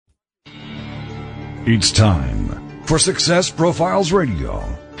It's time for Success Profiles Radio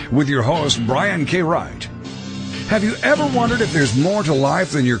with your host, Brian K. Wright. Have you ever wondered if there's more to life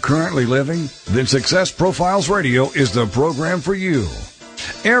than you're currently living? Then Success Profiles Radio is the program for you.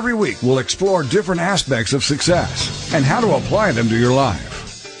 Every week, we'll explore different aspects of success and how to apply them to your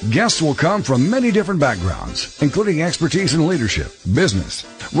life. Guests will come from many different backgrounds, including expertise in leadership, business,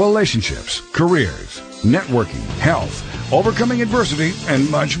 relationships, careers, networking, health, overcoming adversity, and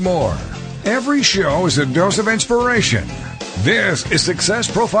much more. Every show is a dose of inspiration. This is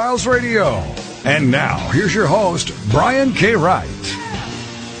Success Profiles Radio. And now, here's your host, Brian K. Wright.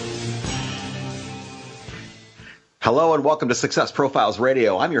 Hello and welcome to Success Profiles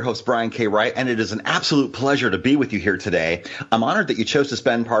Radio. I'm your host, Brian K. Wright, and it is an absolute pleasure to be with you here today. I'm honored that you chose to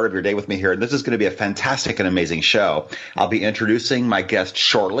spend part of your day with me here, and this is going to be a fantastic and amazing show. I'll be introducing my guest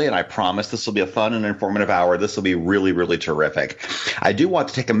shortly, and I promise this will be a fun and informative hour. This will be really, really terrific. I do want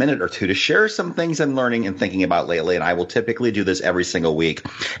to take a minute or two to share some things I'm learning and thinking about lately, and I will typically do this every single week.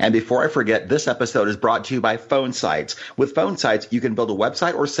 And before I forget, this episode is brought to you by Phone Sites. With Phone Sites, you can build a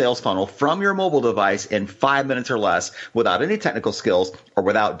website or sales funnel from your mobile device in 5 minutes or less, without any technical skills or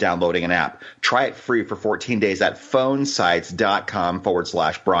without downloading an app. Try it free for 14 days at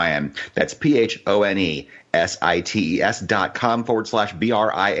phonesites.com/Brian. That's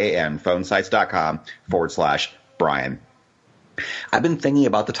PHONESITES.com/BRIAN. Phonesites.com/Brian. I've been thinking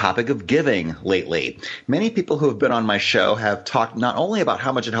about the topic of giving lately. Many people who have been on my show have talked not only about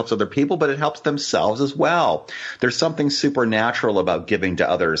how much it helps other people, but it helps themselves as well. There's something supernatural about giving to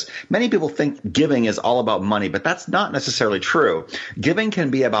others. Many people think giving is all about money, but that's not necessarily true. Giving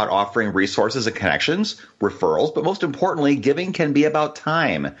can be about offering resources and connections, referrals, but most importantly, giving can be about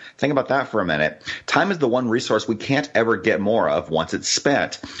time. Think about that for a minute. Time is the one resource we can't ever get more of once it's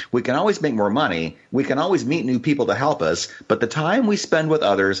spent. We can always make more money. We can always meet new people to help us, but the time we spend with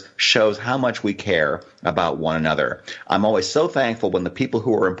others shows how much we care about one another. I'm always so thankful when the people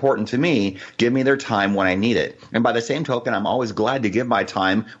who are important to me give me their time when I need it. And by the same token, I'm always glad to give my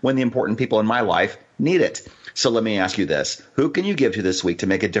time when the important people in my life need it. So let me ask you this. Who can you give to this week to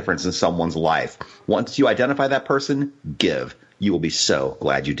make a difference in someone's life? Once you identify that person, give. You will be so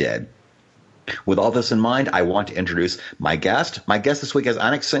glad you did. With all this in mind, I want to introduce my guest. My guest this week is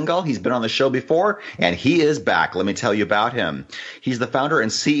Anik Singhal. He's been on the show before, and he is back. Let me tell you about him. He's the founder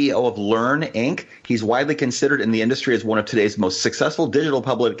and CEO of Learn, Inc. He's widely considered in the industry as one of today's most successful digital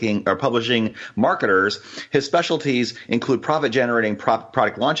publishing marketers. His specialties include profit-generating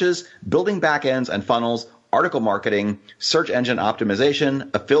product launches, building backends and funnels, article marketing, search engine optimization,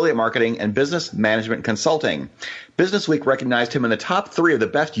 affiliate marketing, and business management consulting. Business Week recognized him in the top 3 of the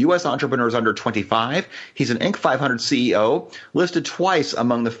best U.S. entrepreneurs under 25. He's an Inc. 500 CEO, listed twice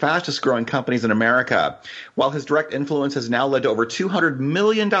among the fastest growing companies in America. While his direct influence has now led to over $200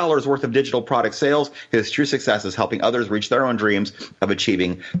 million worth of digital product sales, his true success is helping others reach their own dreams of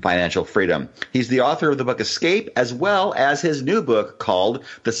achieving financial freedom. He's the author of the book Escape, as well as his new book called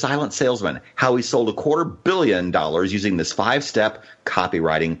The Silent Salesman, How He Sold $250 million using this 5-step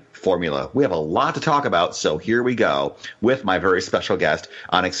copywriting formula. We have a lot to talk about, so here we go with my very special guest,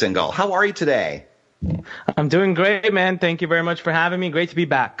 Anik Singhal. How are you today? I'm doing great, man. Thank you very much for having me. Great to be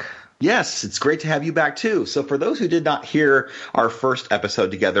back. Yes, it's great to have you back too. So for those who did not hear our first episode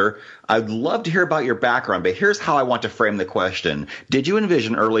together, I'd love to hear about your background, but here's how I want to frame the question. Did you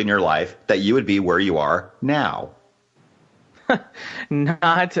envision early in your life that you would be where you are now?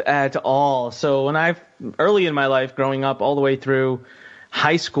 Not at all. So early in my life, growing up all the way through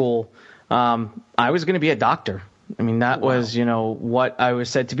high school, I was going to be a doctor. I mean, that was, what I was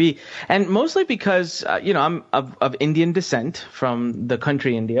said to be. And mostly because, I'm of Indian descent from the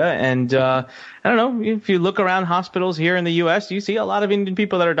country India. And I don't know, if you look around hospitals here in the U.S., you see a lot of Indian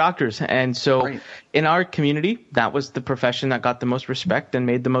people that are doctors. And so in our community, that was the profession that got the most respect and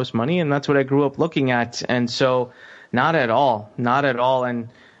made the most money. And that's what I grew up looking at. And so not at all. And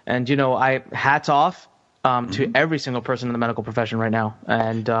I hats off to every single person in the medical profession right now.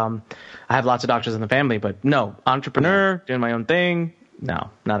 And I have lots of doctors in the family, but no, entrepreneur, doing my own thing, no,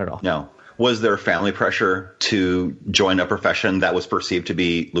 not at all. No. Was there family pressure to join a profession that was perceived to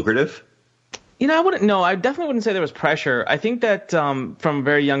be lucrative? I definitely wouldn't say there was pressure. I think that from a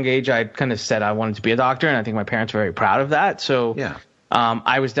very young age, I kind of said I wanted to be a doctor, and I think my parents were very proud of that. So yeah.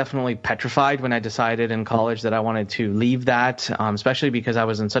 I was definitely petrified when I decided in college that I wanted to leave that, especially because I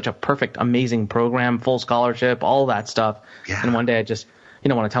was in such a perfect, amazing program, full scholarship, all that stuff. Yeah. And one day I just,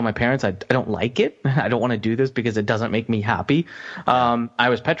 want to tell my parents I don't like it. I don't want to do this because it doesn't make me happy. I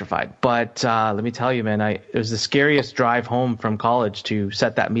was petrified. But let me tell you, man, it was the scariest drive home from college to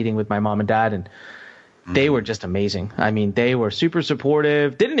set that meeting with my mom and dad. And they were just amazing. I mean, they were super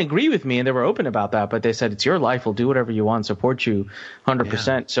supportive, didn't agree with me, and they were open about that, but they said, it's your life. We'll do whatever you want, support you 100%.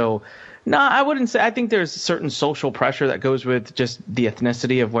 Yeah. So, no, I wouldn't say. I think there's certain social pressure that goes with just the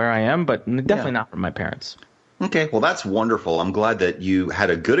ethnicity of where I am, but definitely not from my parents. Okay, well, that's wonderful. I'm glad that you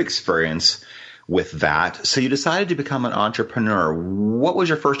had a good experience with that. So you decided to become an entrepreneur. What was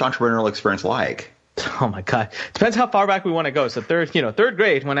your first entrepreneurial experience like? Oh my God. Depends how far back we want to go. So third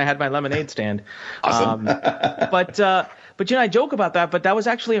grade when I had my lemonade stand. Awesome. But I joke about that, but that was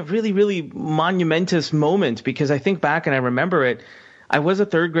actually a really, really monumentous moment because I think back and I remember it. I was a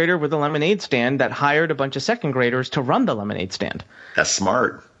third grader with a lemonade stand that hired a bunch of second graders to run the lemonade stand. That's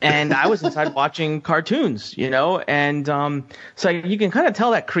smart. And I was inside watching cartoons, and so you can kind of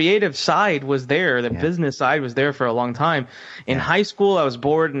tell that creative side was there. The business side was there for a long time. In high school, I was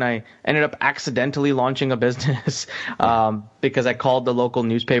bored and I ended up accidentally launching a business because I called the local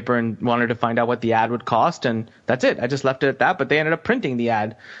newspaper and wanted to find out what the ad would cost. And that's it. I just left it at that. But they ended up printing the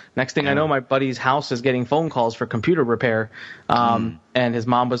ad. Next thing I know, my buddy's house is getting phone calls for computer repair. And his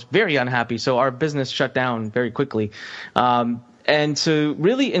mom was very unhappy. So our business shut down very quickly. And so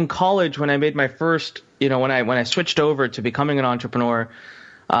really in college, when I made my first, when I switched over to becoming an entrepreneur,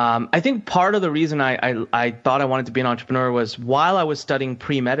 I think part of the reason I thought I wanted to be an entrepreneur was while I was studying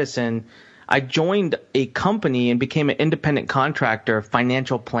pre-medicine, I joined a company and became an independent contractor,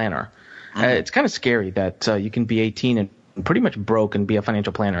 financial planner. It's kind of scary that you can be 18 and pretty much broke and be a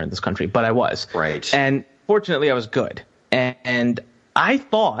financial planner in this country, but I was. Right. And fortunately, I was good. And I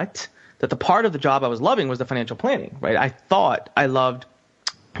thought that the part of the job I was loving was the financial planning, right? I thought I loved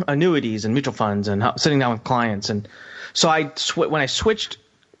annuities and mutual funds and sitting down with clients. And so when I switched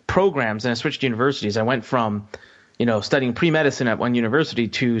programs and I switched universities, I went from, studying pre-medicine at one university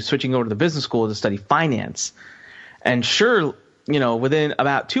to switching over to the business school to study finance. And sure, within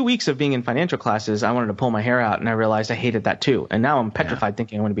about 2 weeks of being in financial classes, I wanted to pull my hair out and I realized I hated that too. And now I'm petrified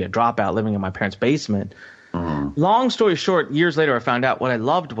thinking I want to be a dropout living in my parents' basement. Long story short, years later, I found out what I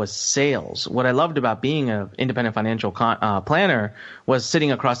loved was sales. What I loved about being an independent financial planner was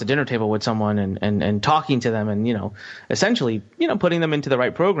sitting across the dinner table with someone and talking to them and, essentially, putting them into the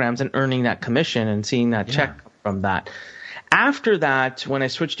right programs and earning that commission and seeing that check from that. After that, when I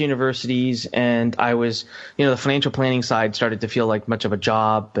switched universities and I was, the financial planning side started to feel like much of a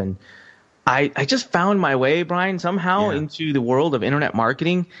job. And I just found my way, Brian, somehow into the world of internet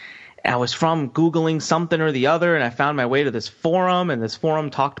marketing. I was from Googling something or the other, and I found my way to this forum, and this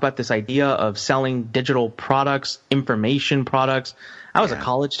forum talked about this idea of selling digital products, information products. I was a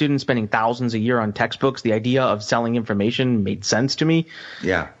college student spending thousands a year on textbooks. The idea of selling information made sense to me.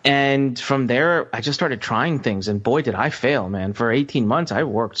 Yeah. And from there, I just started trying things, and boy, did I fail, man. For 18 months, I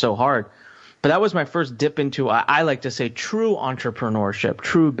worked so hard. But that was my first dip into, I like to say, true entrepreneurship,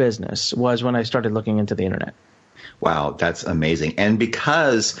 true business, was when I started looking into the internet. Wow, that's amazing. And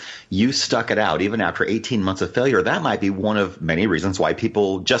because you stuck it out, even after 18 months of failure, that might be one of many reasons why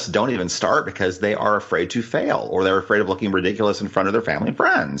people just don't even start because they are afraid to fail or they're afraid of looking ridiculous in front of their family and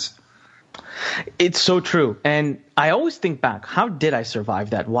friends. It's so true. And I always think back, how did I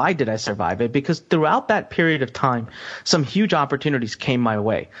survive that? Why did I survive it? Because throughout that period of time, some huge opportunities came my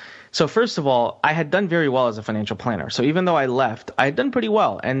way. So first of all, I had done very well as a financial planner. So even though I left, I had done pretty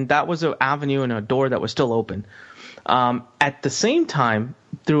well. And that was an avenue and a door that was still open. At the same time,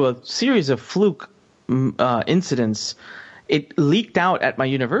 through a series of fluke incidents, it leaked out at my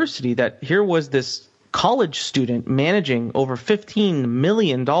university that here was this college student managing over $15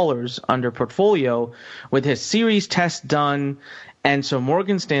 million under portfolio with his series test done. And so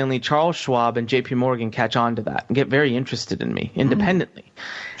Morgan Stanley, Charles Schwab, and JP Morgan catch on to that and get very interested in me independently.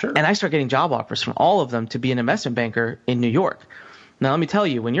 Sure. And I start getting job offers from all of them to be an investment banker in New York. Now, let me tell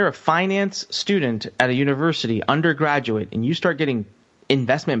you, when you're a finance student at a university, undergraduate, and you start getting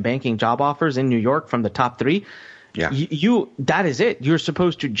investment banking job offers in New York from the top three, that is it. You're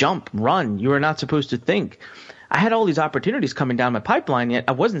supposed to jump, run. You are not supposed to think. I had all these opportunities coming down my pipeline, yet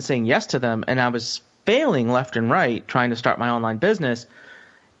I wasn't saying yes to them, and I was failing left and right trying to start my online business.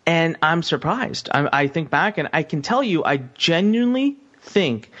 And I'm surprised. I think back, and I can tell you, I genuinely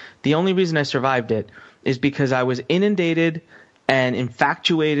think the only reason I survived it is because I was inundated and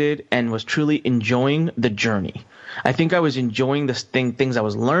infatuated and was truly enjoying the journey. I think I was enjoying the things I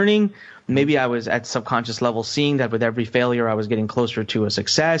was learning. Maybe I was at subconscious level seeing that with every failure I was getting closer to a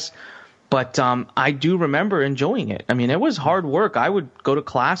success. But I do remember enjoying it. I mean, it was hard work. I would go to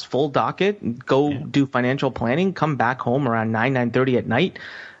class, full docket, go do financial planning, come back home around 9:30 at night,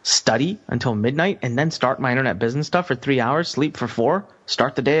 study until midnight, and then start my internet business stuff for 3 hours, sleep for 4,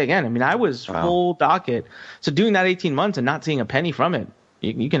 start the day again. I mean, I was full docket. So doing that 18 months and not seeing a penny from it,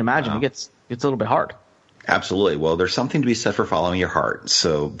 you can imagine it gets a little bit hard. Absolutely. Well, there's something to be said for following your heart.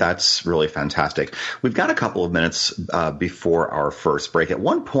 So that's really fantastic. We've got a couple of minutes before our first break. At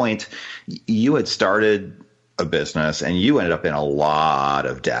one point, you had started a business and you ended up in a lot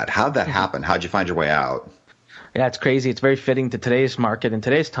of debt. How'd that happen? How'd you find your way out? Yeah, it's crazy. It's very fitting to today's market and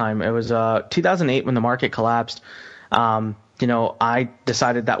today's time. It was 2008 when the market collapsed. I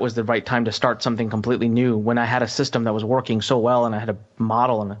decided that was the right time to start something completely new when I had a system that was working so well and I had a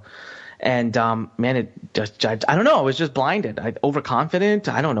model and man, it just, I don't know. I was just blinded. Overconfident.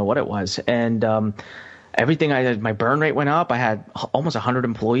 I don't know what it was. And everything I did, my burn rate went up. I had almost 100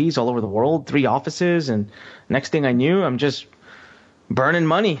 employees all over the world, 3 offices. And next thing I knew, I'm just burning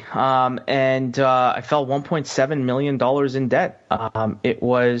money. I fell $1.7 million in debt. It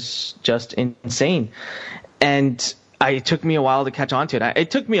was just insane. And it took me a while to catch on to it. It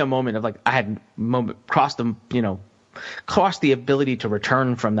took me a moment of I had crossed the ability to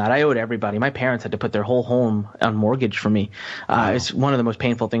return from that. I owed everybody. My parents had to put their whole home on mortgage for me. Wow. It's one of the most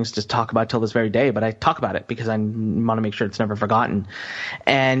painful things to talk about till this very day, but I talk about it because I want to make sure it's never forgotten.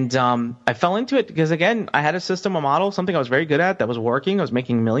 And I fell into it because, again, I had a system, a model, something I was very good at that was working. I was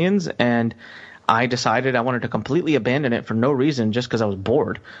making millions, and I decided I wanted to completely abandon it for no reason, just because I was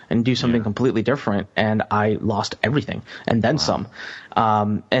bored, and do something completely different. And I lost everything and then some.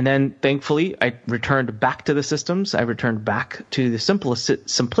 And then thankfully I returned back to the systems. I returned back to the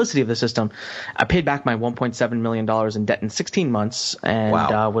simplicity of the system. I paid back my $1.7 million in debt in 16 months and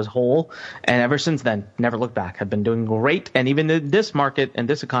was whole. And ever since then, never looked back. I've been doing great. And even in this market and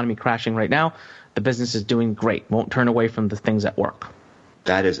this economy crashing right now, the business is doing great. Won't turn away from the things that work.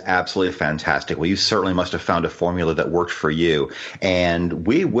 That is absolutely fantastic. Well, you certainly must have found a formula that worked for you. And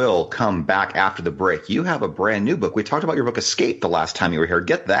we will come back after the break. You have a brand new book. We talked about your book, Escape, the last time you were here.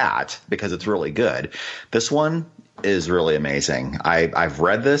 Get that, because it's really good. This one is really amazing. I've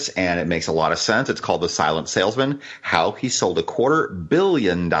read this, and it makes a lot of sense. It's called The Silent Salesman, How He Sold $250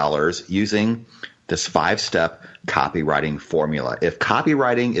 million Using this 5-step copywriting formula. If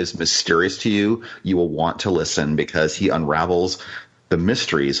copywriting is mysterious to you, you will want to listen, because he unravels the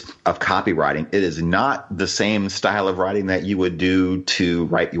mysteries of copywriting. It is not the same style of writing that you would do to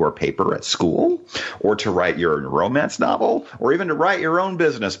write your paper at school, or to write your romance novel, or even to write your own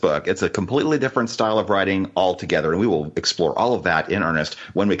business book. It's a completely different style of writing altogether, and we will explore all of that in earnest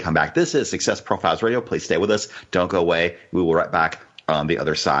when we come back. This is Success Profiles Radio. Please stay with us. Don't go away. We will be right back on the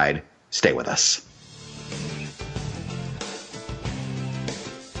other side. Stay with us.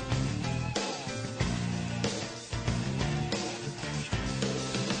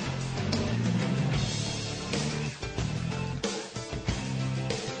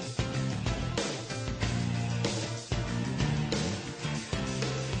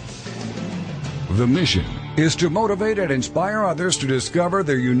 The mission is to motivate and inspire others to discover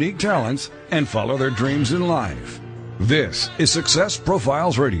their unique talents and follow their dreams in life. This is Success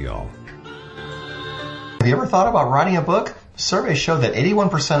Profiles Radio. Have you ever thought about writing a book? Surveys show that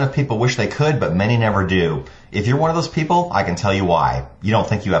 81% of people wish they could, but many never do. If you're one of those people, I can tell you why. You don't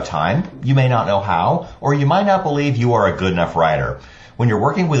think you have time, you may not know how, or you might not believe you are a good enough writer. When you're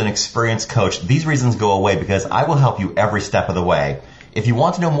working with an experienced coach, these reasons go away, because I will help you every step of the way. If you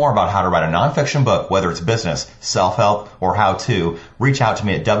want to know more about how to write a nonfiction book, whether it's business, self-help, or how-to, reach out to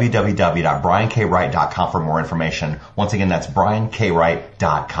me at www.briankwright.com for more information. Once again, that's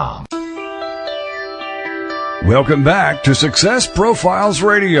briankwright.com. Welcome back to Success Profiles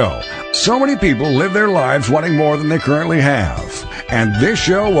Radio. So many people live their lives wanting more than they currently have. And this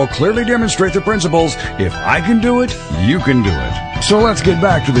show will clearly demonstrate the principles: if I can do it, you can do it. So let's get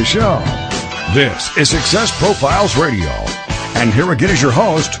back to the show. This is Success Profiles Radio. And here again is your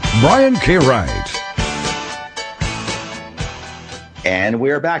host, Brian K. Wright. And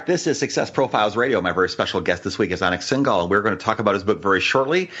we're back. This is Success Profiles Radio. My very special guest this week is Anik Singhal, and we're going to talk about his book very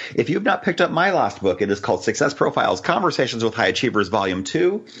shortly. If you've not picked up my last book, it is called Success Profiles, Conversations with High Achievers, Volume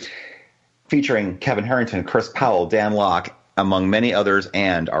 2, featuring Kevin Harrington, Chris Powell, Dan Locke, among many others,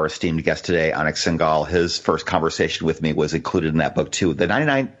 and our esteemed guest today, Anik Singhal. His first conversation with me was included in that book, too. The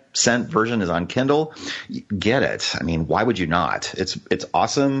 99-cent version is on Kindle. Get it. I mean, why would you not? It's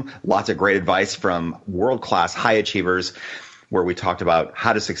awesome. Lots of great advice from world-class high achievers, where we talked about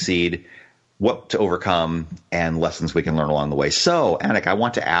how to succeed, what to overcome, and lessons we can learn along the way. So, Anik, I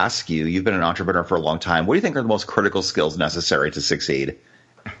want to ask you, you've been an entrepreneur for a long time. What do you think are the most critical skills necessary to succeed?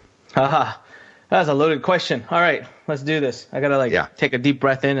 That's a loaded question. All right, let's do this. I got to take a deep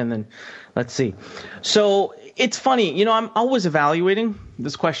breath in, and then let's see. So it's funny, I'm always evaluating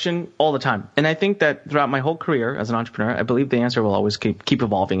this question all the time. And I think that throughout my whole career as an entrepreneur, I believe the answer will always keep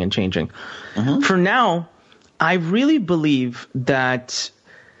evolving and changing. Mm-hmm. For now, I really believe that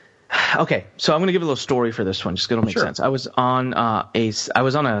Okay, so I'm going to give a little story for this one, just so it'll make sense. I was on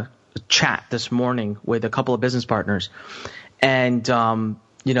a chat this morning with a couple of business partners, and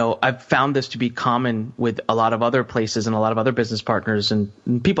I've found this to be common with a lot of other places and a lot of other business partners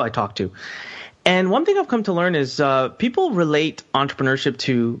and people I talk to. And one thing I've come to learn is people relate entrepreneurship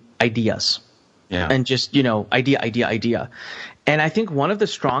to ideas. Yeah. And just, idea. And I think one of the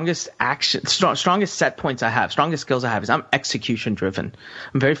strongest set points I have, strongest skills I have is I'm execution driven.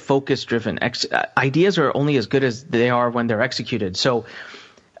 I'm very focus driven. Ideas are only as good as they are when they're executed. So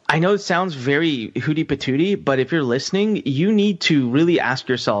I know it sounds very hooty patooty, but if you're listening, you need to really ask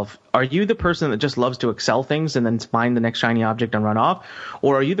yourself, are you the person that just loves to excel things and then find the next shiny object and run off?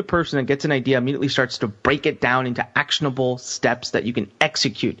 Or are you the person that gets an idea, immediately starts to break it down into actionable steps that you can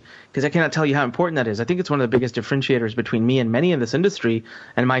execute? Because I cannot tell you how important that is. I think it's one of the biggest differentiators between me and many in this industry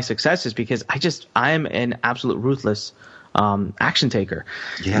and my success is because I am an absolute ruthless action taker.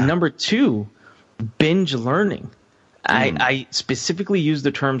 Yeah. Number 2, binge learning. I specifically use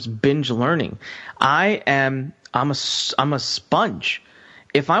the terms binge learning. I'm a sponge.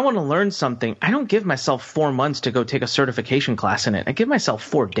 If I want to learn something, I don't give myself 4 months to go take a certification class in it. I give myself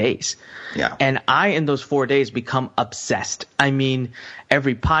 4 days. Yeah. And in those 4 days, become obsessed. I mean,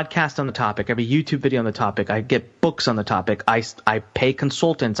 every podcast on the topic, every YouTube video on the topic, I get books on the topic, I pay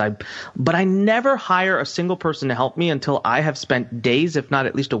consultants, but I never hire a single person to help me until I have spent days, if not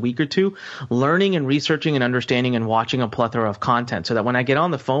at least a week or 2, learning and researching and understanding and watching a plethora of content so that when I get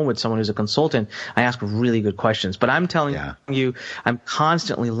on the phone with someone who's a consultant, I ask really good questions. But I'm telling you, I'm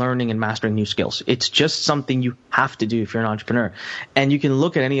constantly learning and mastering new skills. It's just something you have to do if you're an entrepreneur. And you can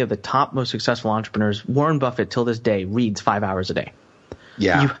look at any of the top most successful entrepreneurs. Warren Buffett till this day reads 5 hours a day.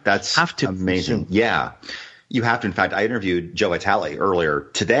 Yeah, that's amazing. Yeah, you have to. In fact, I interviewed Joe Vitale earlier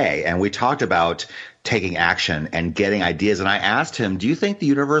today, and we talked about taking action and getting ideas. And I asked him, do you think the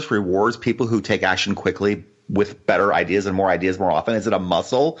universe rewards people who take action quickly with better ideas and more often? Is it a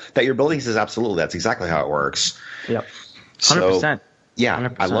muscle that you're building? He says, absolutely. That's exactly how it works. Yep. 100%. So, yeah,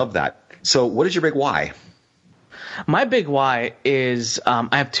 100%. I love that. So what is your big why? My big why is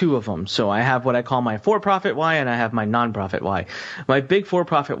I have 2 of them. So I have what I call my for-profit why and I have my non-profit why. My big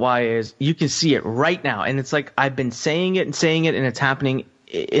for-profit why is you can see it right now. And it's like I've been saying it and it's happening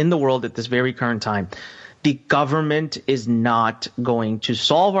in the world at this very current time. The government is not going to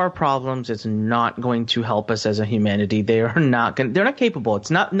solve our problems. It's not going to help us as a humanity. They're not capable.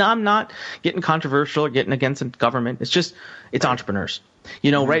 I'm not getting controversial or getting against the government. It's entrepreneurs.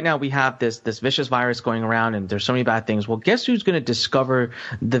 Right now we have this vicious virus going around and there's so many bad things. Well, guess who's going to discover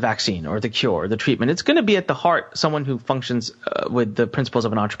the vaccine or the cure or the treatment? It's going to be at the heart someone who functions with the principles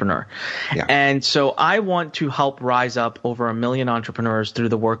of an entrepreneur. Yeah. And so I want to help rise up over 1 million entrepreneurs through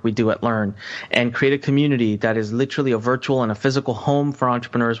the work we do at Learn and create a community that is literally a virtual and a physical home for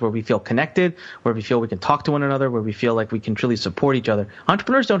entrepreneurs where we feel connected, where we feel we can talk to one another, where we feel like we can truly support each other.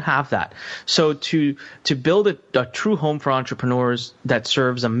 Entrepreneurs don't have that. So to build a true home for entrepreneurs that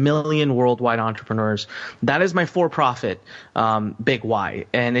serves 1 million worldwide entrepreneurs. That is my for-profit big why.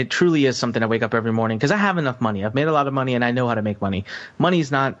 And it truly is something I wake up every morning because I have enough money. I've made a lot of money and I know how to make money.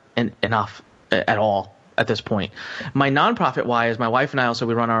 Money's not enough at all at this point. My nonprofit why is my wife and I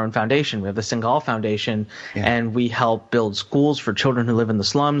we run our own foundation. We have the Singal Foundation, and we help build schools for children who live in the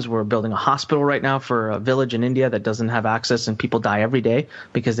slums. We're building a hospital right now for a village in India that doesn't have access, and people die every day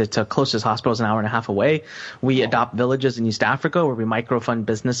because its closest hospital is an hour and a half away. We adopt villages in East Africa where we microfund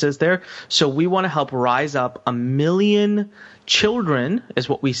businesses there. So we want to help rise up 1 million children is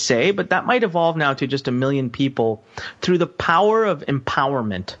what we say, but that might evolve now to just 1 million people through the power of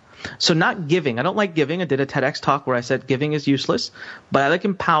empowerment. So not giving. I don't like giving. I did a TEDx talk where I said giving is useless, but I like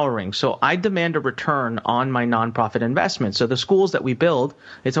empowering. So I demand a return on my nonprofit investment. So the schools that we build,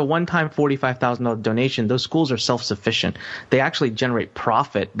 it's a one-time $45,000 donation. Those schools are self-sufficient. They actually generate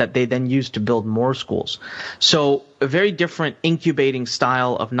profit that they then use to build more schools. So a very different incubating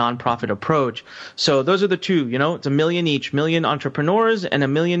style of nonprofit approach. So those are the 2, it's 1 million each, 1 million entrepreneurs and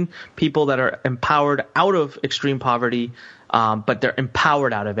 1 million people that are empowered out of extreme poverty. But they're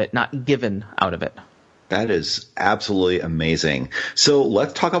empowered out of it, not given out of it. That is absolutely amazing. So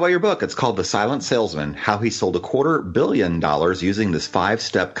let's talk about your book. It's called The Silent Salesman, How He Sold $250 million using this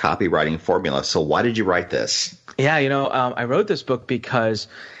 5-step copywriting formula. So why did you write this? Yeah, I wrote this book because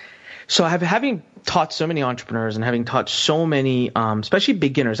having taught so many entrepreneurs and having taught so many, especially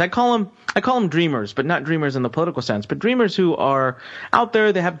beginners, I call them dreamers, but not dreamers in the political sense, but dreamers who are out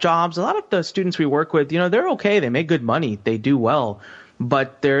there, they have jobs. A lot of the students we work with, they're okay. They make good money. They do well.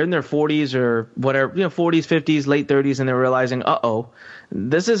 but they're in their 40s or whatever, 40s, 50s, late 30s, and they're realizing,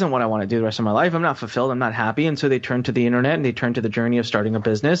 this isn't what I want to do the rest of my life. I'm not fulfilled. I'm not happy. And so they turn to the internet and they turn to the journey of starting a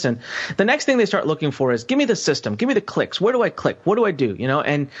business. And the next thing they start looking for is, give me the system, give me the clicks. Where do I click? What do I do?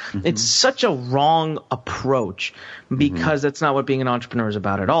 And it's such a wrong approach because that's not what being an entrepreneur is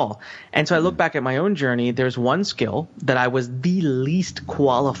about at all. And so I look back at my own journey. There's one skill that I was the least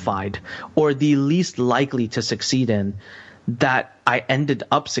qualified or the least likely to succeed in that I ended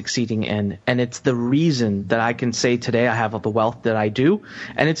up succeeding in. And it's the reason that I can say today I have the wealth that I do.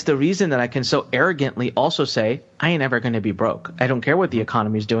 And it's the reason that I can so arrogantly also say, I ain't ever going to be broke. I don't care what the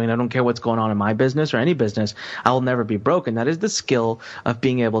economy is doing. I don't care what's going on in my business or any business. I will never be broke. And that is the skill of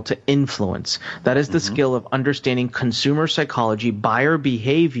being able to influence. That is the skill of understanding consumer psychology, buyer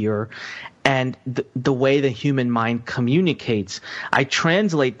behavior, and the way the human mind communicates. I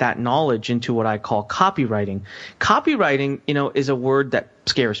translate that knowledge into what I call copywriting. Copywriting, is a word that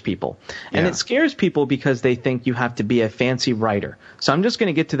scares people. And it scares people because they think you have to be a fancy writer. So I'm just going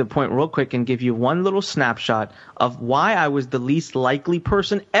to get to the point real quick and give you one little snapshot of why I was the least likely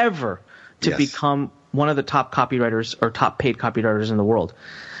person ever to become one of the top copywriters or top paid copywriters in the world.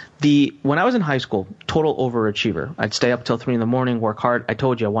 When I was in high school, total overachiever. I'd stay up till 3 a.m, work hard. I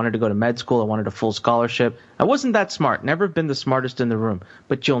told you I wanted to go to med school. I wanted a full scholarship. I wasn't that smart. Never been the smartest in the room,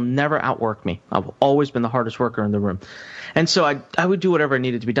 but you'll never outwork me. I've always been the hardest worker in the room. And so I would do whatever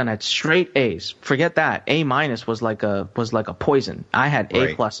needed to be done. I had straight A's. Forget that. A- was like a poison. I had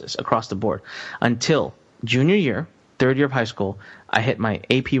A pluses across the board until junior year, third year of high school. I hit my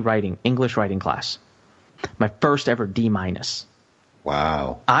AP writing, English writing class. My first ever D-.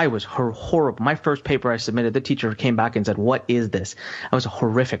 Wow. I was horrible. My first paper I submitted, the teacher came back and said, "What is this?" I was a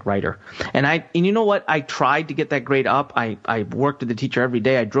horrific writer. And you know what? I tried to get that grade up. I worked with the teacher every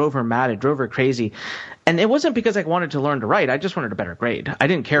day. I drove her mad. I drove her crazy. And it wasn't because I wanted to learn to write. I just wanted a better grade. I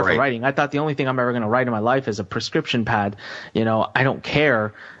didn't care for writing. I thought the only thing I'm ever going to write in my life is a prescription pad. I don't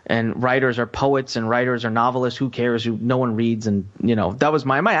care. And writers are poets and writers are novelists. Who cares? No one reads. And, that was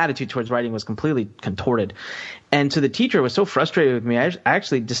my attitude towards writing was completely contorted. And so the teacher was so frustrated with me. I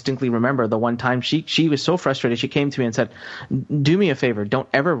actually distinctly remember the one time she was so frustrated. She came to me and said, "Do me a favor. Don't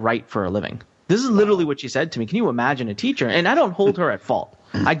ever write for a living." This is literally what she said to me. Can you imagine a teacher? And I don't hold her at fault.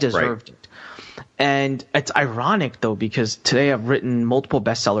 I deserved it. And it's ironic, though, because today I've written multiple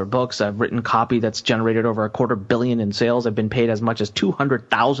bestseller books. I've written copy that's generated over $250 million in sales. I've been paid as much as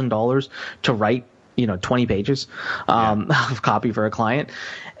 $200,000 to write 20 pages of copy for a client.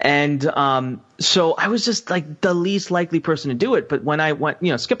 And so I was just like the least likely person to do it. But when I went,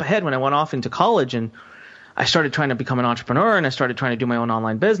 skip ahead, when I went off into college and I started trying to become an entrepreneur and I started trying to do my own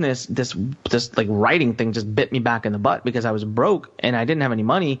online business, this like writing thing just bit me back in the butt because I was broke and I didn't have any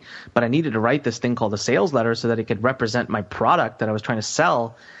money, but I needed to write this thing called a sales letter so that it could represent my product that I was trying to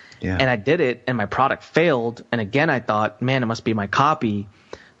sell. Yeah. And I did it and my product failed. And again, I thought, man, it must be my copy.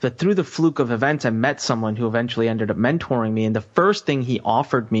 But through the fluke of events, I met someone who eventually ended up mentoring me. And the first thing he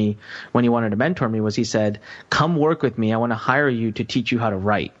offered me when he wanted to mentor me was he said, "Come work with me. I want to hire you to teach you how to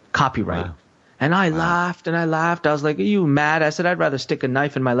write, copyright." Wow. And I laughed and I laughed. I was like, "Are you mad?" I said, "I'd rather stick a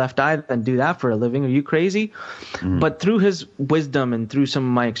knife in my left eye than do that for a living. Are you crazy?" But through his wisdom and through some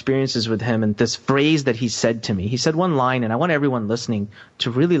of my experiences with him and this phrase that he said to me, he said one line, and I want everyone listening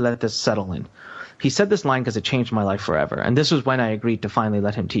to really let this settle in. He said this line because it changed my life forever. And this was when I agreed to finally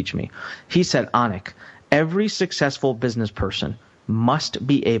let him teach me. He said, "Anik, every successful business person must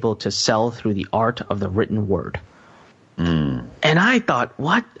be able to sell through the art of the written word." And I thought,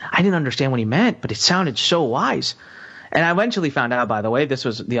 what? I didn't understand what he meant, but it sounded so wise. And I eventually found out, by the way,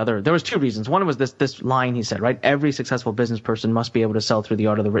 there was two reasons. One was this line he said, right? Every successful business person must be able to sell through the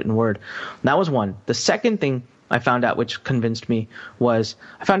art of the written word. And that was one. The second thing I found out, which convinced me, was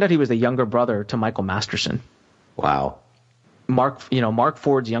I found out he was the younger brother to Michael Masterson. Wow. Mark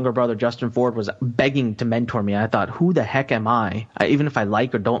Ford's younger brother, Justin Ford, was begging to mentor me. I thought, who the heck am I? Even if I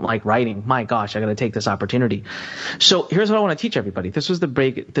like or don't like writing, my gosh, I got to take this opportunity. So here's what I want to teach everybody. This was the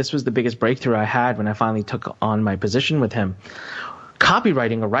biggest breakthrough I had when I finally took on my position with him.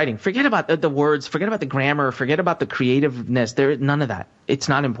 Copywriting or writing, forget about the words, forget about the grammar, forget about the creativeness. None of that. It's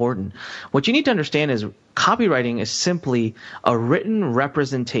not important. What you need to understand is copywriting is simply a written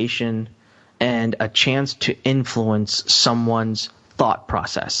representation and a chance to influence someone's thought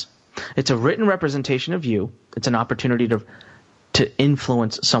process. It's a written representation of you. It's an opportunity to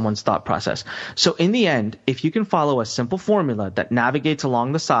influence someone's thought process. So in the end, if you can follow a simple formula that navigates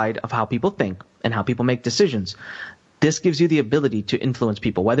along the side of how people think and how people make decisions, This gives you the ability to influence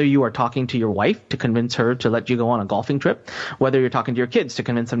people, whether you are talking to your wife to convince her to let you go on a golfing trip, whether you're talking to your kids to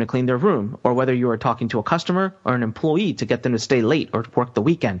convince them to clean their room, or whether you are talking to a customer or an employee to get them to stay late or work the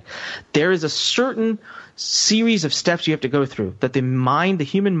weekend. There is a certain series of steps you have to go through that the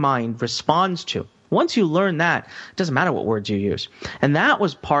human mind responds to. Once you learn that, it doesn't matter what words you use. And that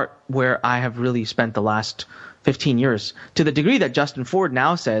was part where I have really spent the last 15 years, to the degree that Justin Ford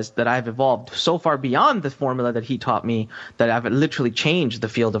now says that I've evolved so far beyond the formula that he taught me that I've literally changed the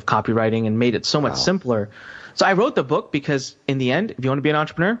field of copywriting and made it so much simpler. So I wrote the book because in the end, if you want to be an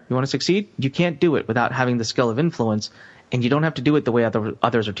entrepreneur, you want to succeed, you can't do it without having the skill of influence. And you don't have to do it the way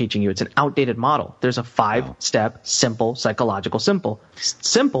others are teaching you. It's an outdated model. There's a 5-step, simple, psychological, simple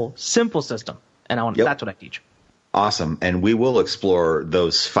system. And that's what I teach. Awesome. And we will explore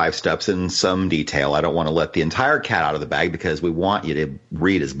those 5 steps in some detail. I don't want to let the entire cat out of the bag because we want you to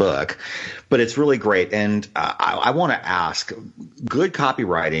read his book, but it's really great. And I want to ask, good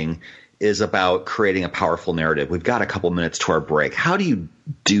copywriting is about creating a powerful narrative. We've got a couple minutes to our break. How do you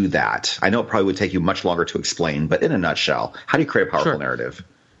do that? I know it probably would take you much longer to explain, but in a nutshell, how do you create a powerful narrative?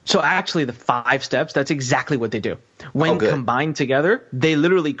 So actually the 5 steps, that's exactly what they do. When combined together, they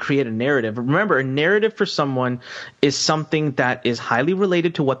literally create a narrative. Remember, a narrative for someone is something that is highly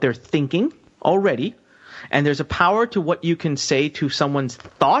related to what they're thinking already. And there's a power to what you can say to someone's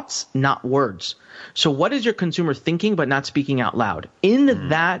thoughts, not words. So what is your consumer thinking but not speaking out loud? In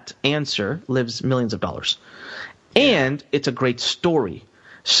that answer lives millions of dollars. And it's a great story.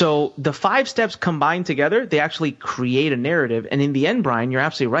 So the 5 steps combined together, they actually create a narrative. And in the end, Brian, you're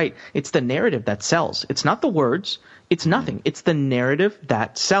absolutely right. It's the narrative that sells. It's not the words. It's nothing. It's the narrative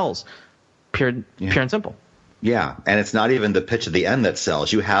that sells. Pure and simple. Yeah. And it's not even the pitch at the end that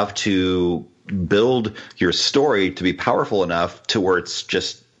sells. You have to build your story to be powerful enough to where it's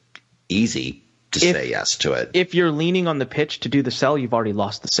just easy to say yes to it. If you're leaning on the pitch to do the sell, you've already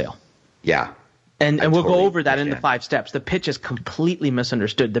lost the sale. Yeah. And we'll go over that in the 5 steps. The pitch is completely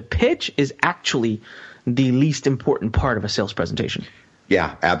misunderstood. The pitch is actually the least important part of a sales presentation.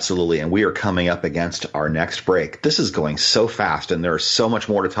 Yeah, absolutely. And we are coming up against our next break. This is going so fast, and there's so much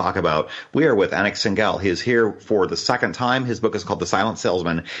more to talk about. We are with Anik Singhal. He is here for the second time. His book is called The Silent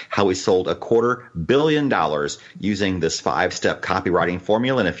Salesman, How He Sold $250 million using this 5-step copywriting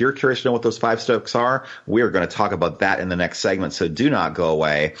formula. And if you're curious to know what those 5 steps are, we are going to talk about that in the next segment. So do not go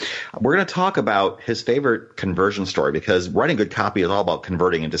away. We're going to talk about his favorite conversion story, because writing good copy is all about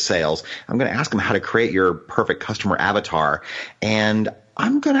converting into sales. I'm going to ask him how to create your perfect customer avatar. And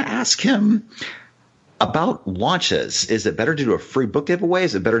I'm going to ask him about launches. Is it better to do a free book giveaway?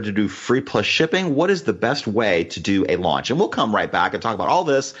 Is it better to do free plus shipping? What is the best way to do a launch? And we'll come right back and talk about all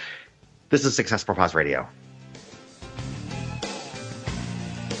this. This is Success Profiles Radio.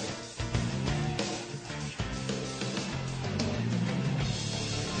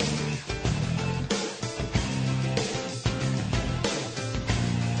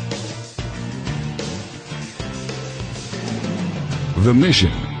 The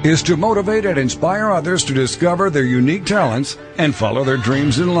mission is to motivate and inspire others to discover their unique talents and follow their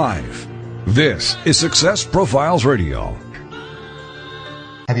dreams in life. This is Success Profiles Radio.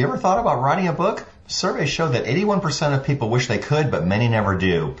 Have you ever thought about writing a book? Surveys show that 81% of people wish they could, but many never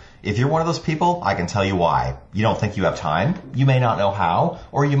do. If you're one of those people, I can tell you why. You don't think you have time, you may not know how,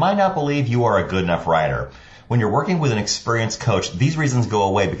 or you might not believe you are a good enough writer. When you're working with an experienced coach, these reasons go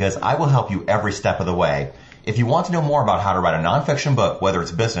away because I will help you every step of the way. If you want to know more about how to write a nonfiction book, whether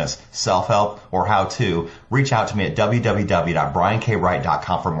it's business, self-help, or how-to, reach out to me at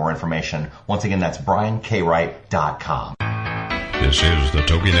www.briankWright.com for more information. Once again, that's briankWright.com. This is the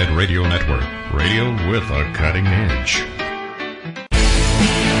TogiNet Radio Network, radio with a cutting edge.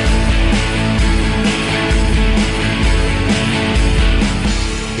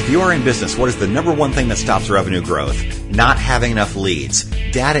 If you are in business, what is the number one thing that stops revenue growth? Not having enough leads.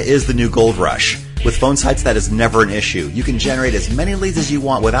 Data is the new gold rush. With phone sites, that is never an issue. You can generate as many leads as you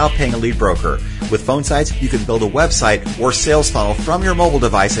want without paying a lead broker. With phone sites, you can build a website or sales funnel from your mobile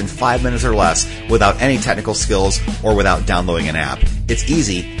device in 5 minutes or less without any technical skills or without downloading an app. It's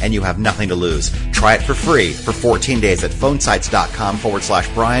easy and you have nothing to lose. Try it for free for 14 days at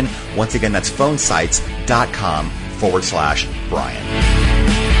phonesites.com/Brian. Once again, that's phonesites.com/Brian.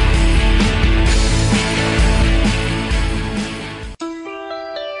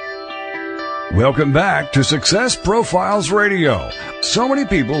 Welcome back to Success Profiles Radio. So many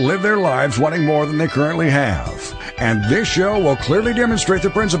people live their lives wanting more than they currently have. And this show will clearly demonstrate the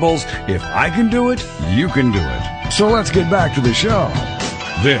principles, if I can do it, you can do it. So let's get back to the show.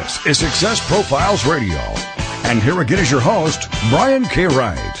 This is Success Profiles Radio. And here again is your host, Brian K.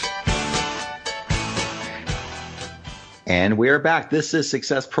 Wright. And we are back. This is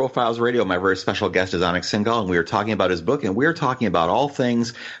Success Profiles Radio. My very special guest is Anik Singhal, and we are talking about his book, and we are talking about all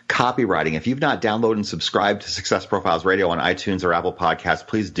things copywriting. If you've not downloaded and subscribed to Success Profiles Radio on iTunes or Apple Podcasts,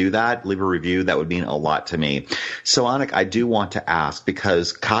 please do that. Leave a review. That would mean a lot to me. So, Anik, I do want to ask,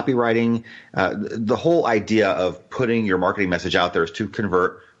 because copywriting, the whole idea of putting your marketing message out there is to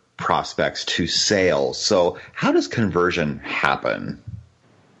convert prospects to sales. So how does conversion happen?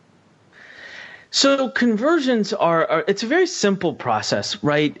 So conversions it's a very simple process,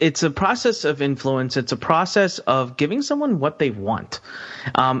 right? It's a process of influence. It's a process of giving someone what they want.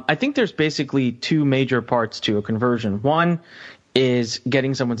 I think there's basically two major parts to a conversion. One is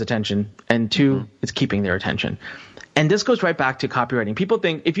getting someone's attention, and two is keeping their attention. And this goes right back to copywriting. People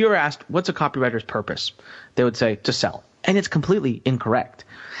think, if you were asked, what's a copywriter's purpose? They would say, to sell. And it's completely incorrect.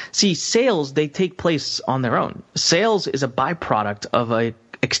 See, sales, they take place on their own. Sales is a byproduct of a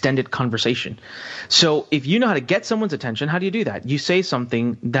extended conversation. So if you know how to get someone's attention, how do you do that? You say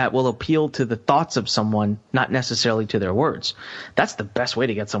something that will appeal to the thoughts of someone, not necessarily to their words. That's the best way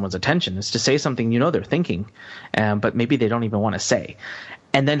to get someone's attention, is to say something you know they're thinking, but maybe they don't even want to say.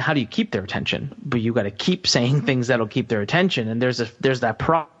 And then how do you keep their attention? But you got to keep saying things that'll keep their attention. And there's that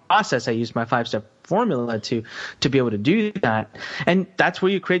process. I use my 5-step formula to be able to do that. And that's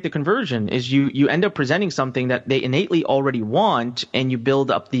where you create the conversion, is you end up presenting something that they innately already want, and you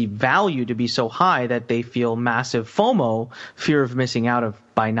build up the value to be so high that they feel massive FOMO, fear of missing out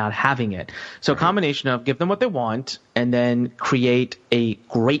by not having it. So a combination of give them what they want and then create a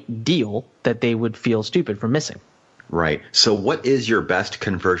great deal that they would feel stupid for missing. Right. So what is your best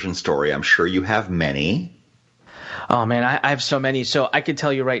conversion story? I'm sure you have many. Oh, man, I have so many. So I could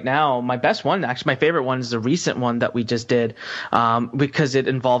tell you right now, my best one, actually my favorite one, is the recent one that we just did, because it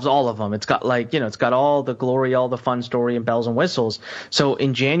involves all of them. It's got it's got all the glory, all the fun story, and bells and whistles. So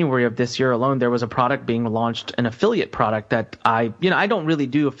in January of this year alone, there was a product being launched, an affiliate product that I don't really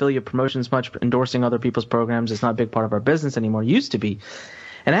do affiliate promotions much, endorsing other people's programs. It's not a big part of our business anymore. It used to be.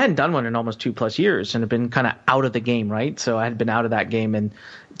 And I hadn't done one in almost 2+ years, and had been kind of out of the game, right? So I had been out of that game, and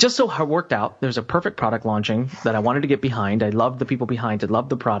just so it worked out, there's a perfect product launching that I wanted to get behind. I loved the people behind it, loved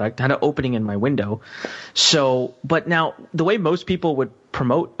the product, had an opening in my window. So, but now the way most people would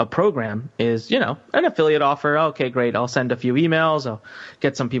promote a program is, an affiliate offer. Okay, great. I'll send a few emails. I'll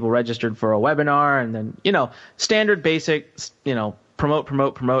get some people registered for a webinar, and then, standard basic,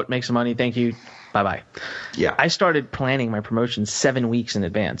 promote, make some money. Thank you. Bye-bye. Yeah. I started planning my promotion 7 weeks in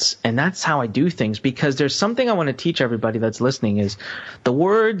advance, and that's how I do things, because there's something I want to teach everybody that's listening, is the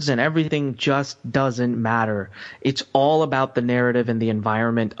words and everything just doesn't matter. It's all about the narrative and the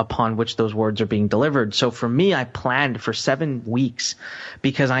environment upon which those words are being delivered. So for me, I planned for 7 weeks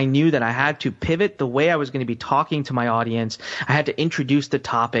because I knew that I had to pivot the way I was going to be talking to my audience. I had to introduce the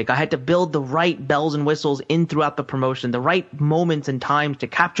topic. I had to build the right bells and whistles in throughout the promotion, the right moments and times to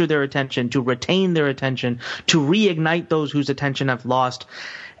capture their attention, to retain their attention, to reignite those whose attention I've lost,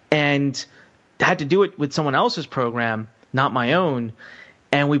 and had to do it with someone else's program, not my own.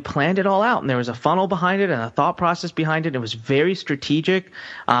 And we planned it all out, and there was a funnel behind it and a thought process behind it. It was very strategic.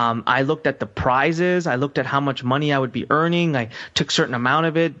 I looked at the prizes. I looked at how much money I would be earning. I took a certain amount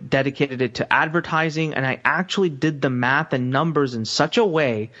of it, dedicated it to advertising, and I actually did the math and numbers in such a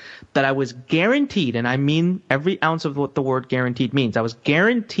way that I was guaranteed, and I mean every ounce of what the word guaranteed means, I was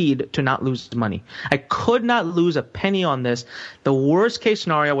guaranteed to not lose money. I could not lose a penny on this. The worst case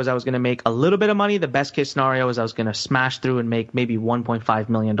scenario was I was going to make a little bit of money. The best case scenario was I was going to smash through and make maybe $1.5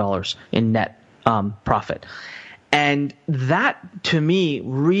 million in net profit. And that, to me,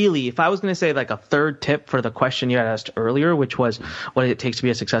 really, if I was going to say like a third tip for the question you had asked earlier, which was what it takes to be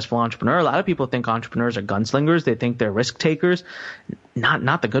a successful entrepreneur, a lot of people think entrepreneurs are gunslingers. They think they're risk takers.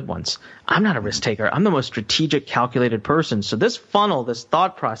 Not the good ones. I'm not a risk taker. I'm the most strategic, calculated person. So this funnel, this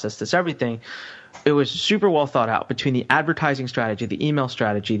thought process, this everything, it was super well thought out between the advertising strategy, the email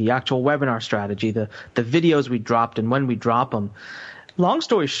strategy, the actual webinar strategy, the videos we dropped and when we drop them. Long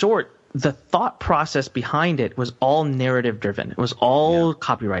story short, the thought process behind it was all narrative driven. It was all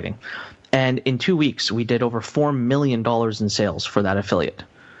copywriting. And in 2 weeks, we did over $4 million in sales for that affiliate.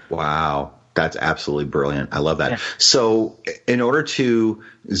 Wow. That's absolutely brilliant. I love that. Yeah. So in order to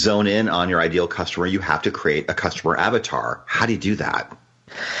zone in on your ideal customer, you have to create a customer avatar. How do you do that?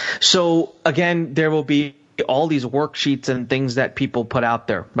 So again, there will be all these worksheets and things that people put out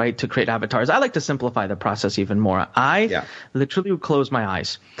there, right, to create avatars. I like to simplify the process even more. I literally would close my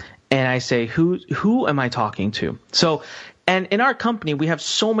eyes and I say, who am I talking to? So, and in our company, we have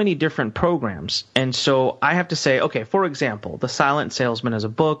so many different programs. And so I have to say, okay, for example, The Silent Salesman as a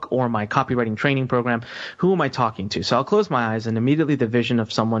book or my copywriting training program, who am I talking to? So I'll close my eyes and immediately the vision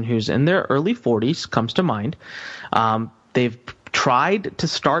of someone who's in their early 40s comes to mind. They've tried to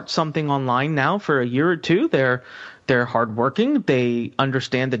start something online now for a year or two. They're hardworking. They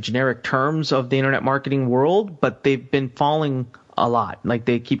understand the generic terms of the internet marketing world, but they've been falling a lot. Like,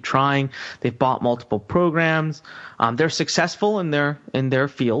 they keep trying. They've bought multiple programs. They're successful in their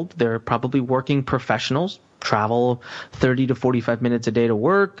field. They're probably working professionals, travel 30 to 45 minutes a day to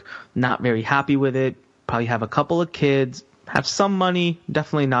work, not very happy with it, probably have a couple of kids, have some money,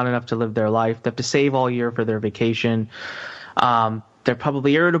 definitely not enough to live their life. They have to save all year for their vacation. They're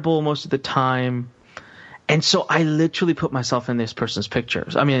probably irritable most of the time. And so I literally put myself in this person's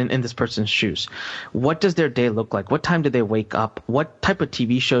in this person's shoes. What does their day look like? What time do they wake up? What type of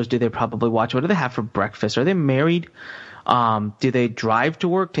TV shows do they probably watch? What do they have for breakfast? Are they married? Do they drive to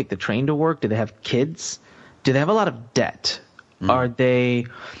work, take the train to work? Do they have kids? Do they have a lot of debt? Are they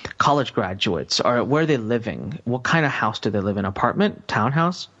college graduates? Or where are they living? What kind of house do they live in? Apartment,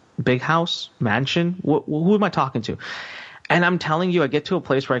 townhouse, big house, mansion? Who am I talking to? And I'm telling you, I get to a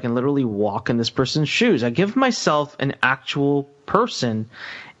place where I can literally walk in this person's shoes. I give myself an actual person,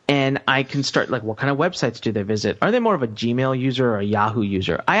 and I can start, like, what kind of websites do they visit? Are they more of a Gmail user or a Yahoo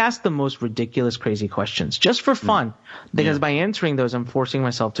user? I ask the most ridiculous, crazy questions just for fun, because by answering those, I'm forcing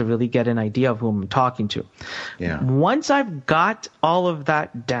myself to really get an idea of who I'm talking to. Yeah. Once I've got all of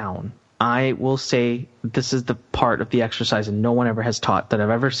that down, I will say this is the part of the exercise that no one ever has taught, that I've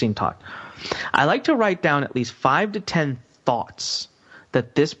ever seen taught. I like to write down at least 5 to 10 thoughts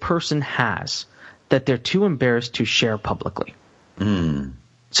that this person has that they're too embarrassed to share publicly.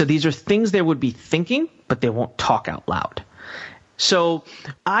 So these are things they would be thinking, but they won't talk out loud. So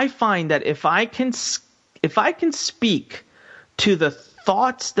I find that if I can speak to the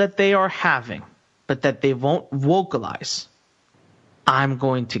thoughts that they are having, but that they won't vocalize, I'm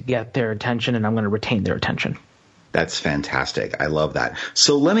going to get their attention, and I'm going to retain their attention. That's fantastic. I love that.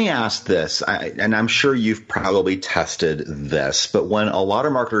 So let me ask this, and I'm sure you've probably tested this, but when a lot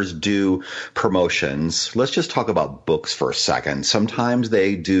of marketers do promotions, let's just talk about books for a second. Sometimes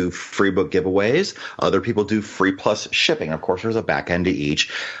they do free book giveaways. Other people do free plus shipping. Of course, there's a back end to each.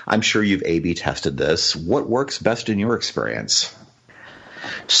 I'm sure you've A/B tested this. What works best in your experience?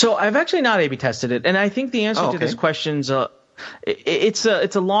 So I've actually not A/B tested it, and I think the answer to this question's it's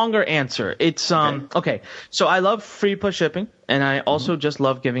a longer answer. It's okay. So I love free plus shipping, and I also just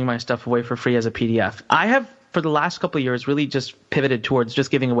love giving my stuff away for free as a PDF. I have, for the last couple of years, really just pivoted towards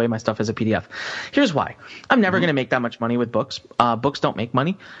just giving away my stuff as a PDF. Here's why. I'm never going to make that much money with books. Books don't make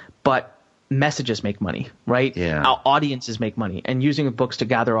money, but messages make money, right? Yeah. Our audiences make money, and using books to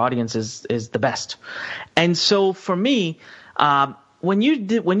gather audiences is the best. And so for me, when you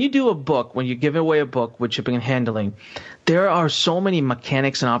do a book, when you give away a book with shipping and handling, there are so many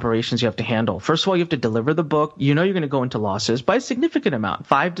mechanics and operations you have to handle. First of all, you have to deliver the book. You know you're going to go into losses by a significant amount,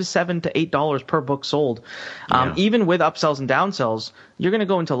 $5 to $7 to $8 per book sold. Even with upsells and downsells, you're going to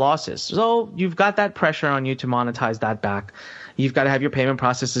go into losses. So you've got that pressure on you to monetize that back. You've got to have your payment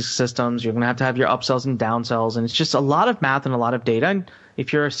processing systems. You're going to have your upsells and downsells. And it's just a lot of math and a lot of data. And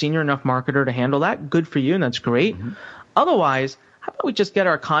if you're a senior enough marketer to handle that, good for you, and that's great. Otherwise, how about we just get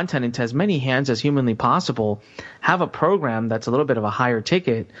our content into as many hands as humanly possible, have a program that's a little bit of a higher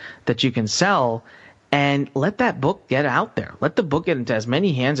ticket that you can sell, and let that book get out there. Let the book get into as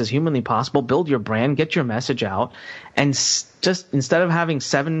many hands as humanly possible, build your brand, get your message out, and just instead of having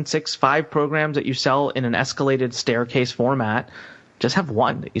 7, 6, 5 programs that you sell in an escalated staircase format, just have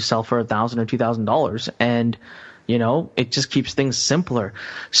one that you sell for $1,000 or $2,000, and it just keeps things simpler.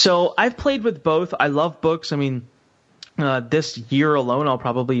 So I've played with both. I love books. I mean, this year alone, I'll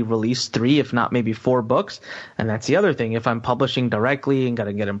probably release 3, if not maybe 4 books. And that's the other thing. If I'm publishing directly and got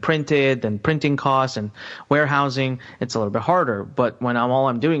to get them printed, then printing costs and warehousing, it's a little bit harder. But when all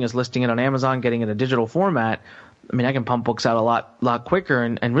I'm doing is listing it on Amazon, getting it in a digital format, I mean, I can pump books out a lot quicker.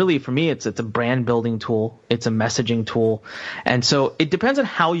 And really, for me, it's a brand building tool. It's a messaging tool. And so it depends on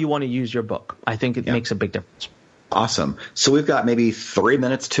how you want to use your book. I think it makes a big difference. Awesome. So we've got maybe 3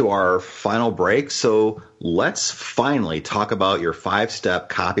 minutes to our final break. So let's finally talk about your 5-step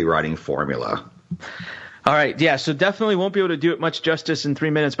copywriting formula. All right. Yeah. So definitely won't be able to do it much justice in 3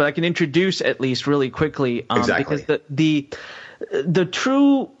 minutes, but I can introduce at least really quickly. Exactly. Because the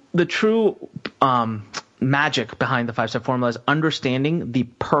true magic behind the 5-step formula is understanding the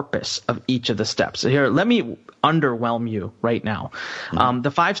purpose of each of the steps. So here, let me underwhelm you right now.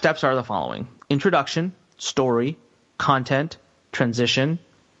 The 5 steps are the following: introduction, story, content, transition,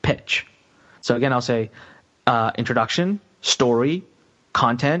 pitch. So again, I'll say introduction, story,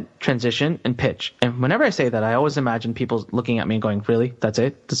 content, transition, and pitch. And whenever I say that, I always imagine people looking at me and going, really? That's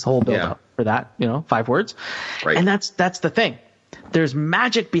it? This whole build up for that, 5 words? Right. And that's the thing. there's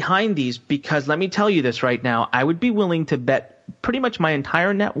magic behind these, because let me tell you this right now, I would be willing to bet pretty much my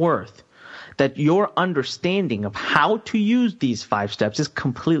entire net worth that your understanding of how to use these 5 steps is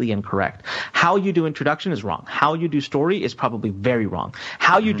completely incorrect. How you do introduction is wrong. How you do story is probably very wrong.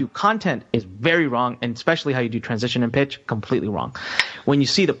 How you do content is very wrong, and especially how you do transition and pitch, completely wrong. When you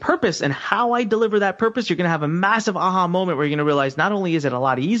see the purpose and how I deliver that purpose, you're going to have a massive aha moment where you're going to realize not only is it a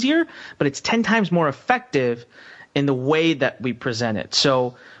lot easier, but it's 10 times more effective in the way that we present it.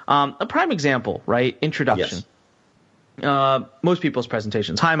 So a prime example, right? Introduction. Yes. Most people's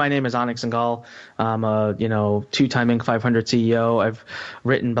presentations. Hi, my name is Onyx Singhal. I'm a 2-time Inc. 500 CEO. I've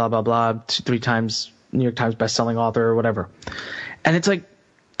written blah blah blah 3 times New York Times bestselling author or whatever. And it's like,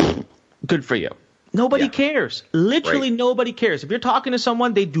 good for you. Nobody cares. Literally nobody cares. If you're talking to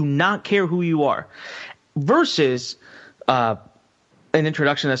someone, they do not care who you are. Versus an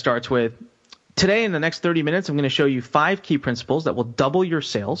introduction that starts with, today in the next 30 minutes, I'm going to show you 5 key principles that will double your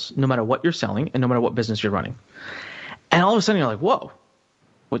sales no matter what you're selling and no matter what business you're running. And all of a sudden you're like, whoa,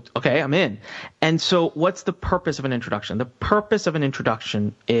 okay, I'm in. And so what's the purpose of an introduction? The purpose of an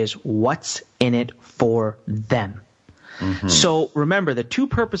introduction is what's in it for them. Mm-hmm. So remember, the 2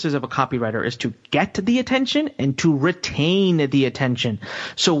 purposes of a copywriter is to get the attention and to retain the attention.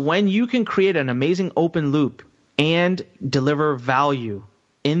 So when you can create an amazing open loop and deliver value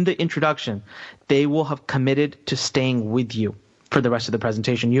in the introduction, they will have committed to staying with you for the rest of the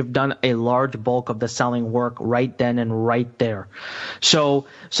presentation. You've done a large bulk of the selling work right then and right there. So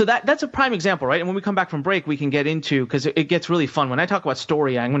that's a prime example, right? And when we come back from break, we can get into, because it gets really fun. When I talk about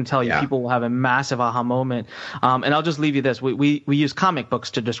story, I'm going to tell you, people will have a massive aha moment. And I'll just leave you this. We use comic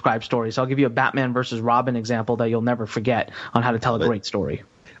books to describe stories. I'll give you a Batman versus Robin example that you'll never forget on how to tell a great story.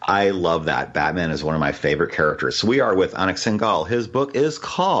 I love that. Batman is one of my favorite characters. We are with Onyx Singhal. His book is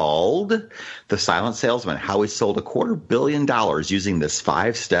called The Silent Salesman, How He Sold $250 million using this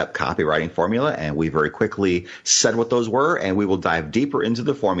 5-step copywriting formula. And we very quickly said what those were, and we will dive deeper into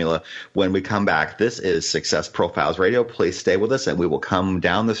the formula when we come back. This is Success Profiles Radio. Please stay with us, and we will come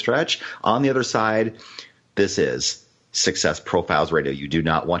down the stretch. On the other side, this is Success Profiles Radio. You do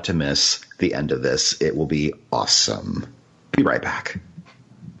not want to miss the end of this. It will be awesome. Be right back.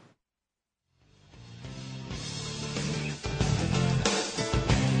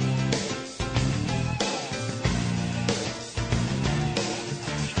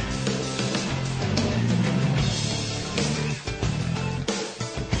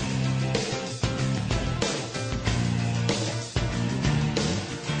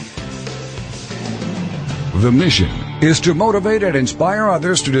 The mission is to motivate and inspire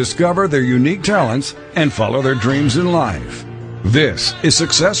others to discover their unique talents and follow their dreams in life. This is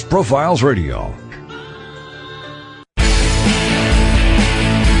Success Profiles Radio.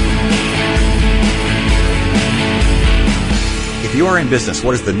 If you are in business,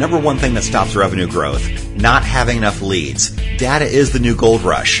 what is the number one thing that stops revenue growth? Not having enough leads. Data is the new gold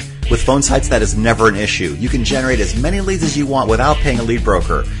rush. With Phone Sites, that is never an issue. You can generate as many leads as you want without paying a lead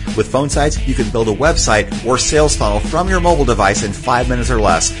broker. With Phone Sites, you can build a website or sales funnel from your mobile device in 5 minutes or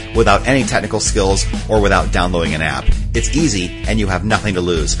less without any technical skills or without downloading an app. It's easy and you have nothing to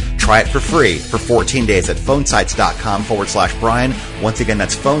lose. Try it for free for 14 days at phonesites.com/Brian. Once again,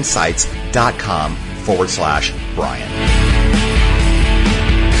 that's phonesites.com/Brian.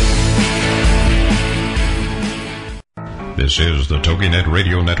 This is the TogiNet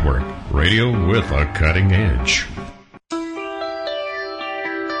Radio Network, radio with a cutting edge.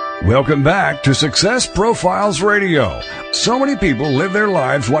 Welcome back to Success Profiles Radio. So many people live their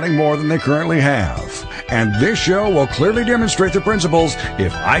lives wanting more than they currently have. And this show will clearly demonstrate the principles,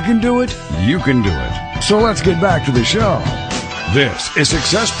 if I can do it, you can do it. So let's get back to the show. This is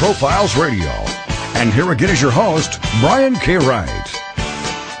Success Profiles Radio. And here again is your host, Brian K. Wright.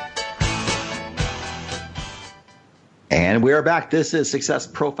 And we are back. This is Success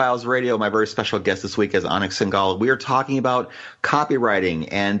Profiles Radio. My very special guest this week is Onyx Singhal. We are talking about copywriting.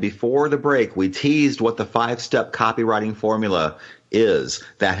 And before the break, we teased what the 5-step copywriting formula is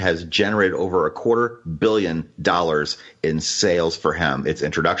that has generated over $250 million in sales for him. It's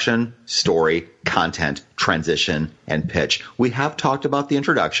introduction, story, content, transition, and pitch. We have talked about the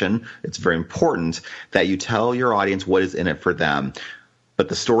introduction. It's very important that you tell your audience what is in it for them. But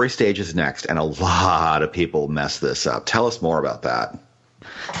the story stage is next, and a lot of people mess this up. Tell us more about that.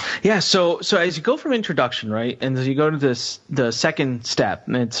 Yeah, so as you go from introduction, right, and as you go to the second step,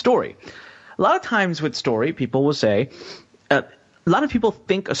 and it's story. A lot of times with story, people will say, let lot of people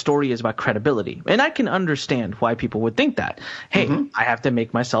think a story is about credibility. And I can understand why people would think that. Hey, I have to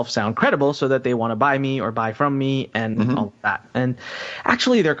make myself sound credible so that they want to buy me or buy from me and all of that. And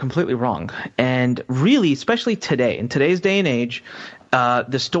actually, they're completely wrong. And really, especially today, in today's day and age,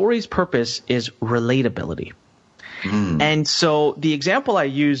 the story's purpose is relatability. And so the example I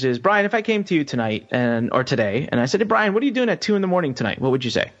use is, Brian, if I came to you tonight or today and I said, hey, Brian, what are you doing at 2 a.m. tonight? What would you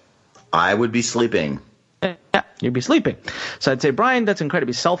say? I would be sleeping. Yeah, you'd be sleeping. So I'd say, Brian, that's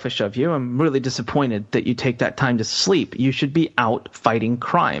incredibly selfish of you. I'm really disappointed that you take that time to sleep. You should be out fighting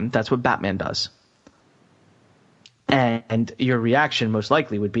crime. That's what Batman does. And your reaction most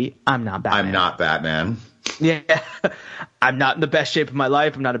likely would be, I'm not Batman. I'm not Batman. Yeah. I'm not in the best shape of my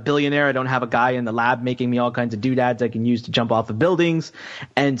life. I'm not a billionaire. I don't have a guy in the lab making me all kinds of doodads I can use to jump off of buildings.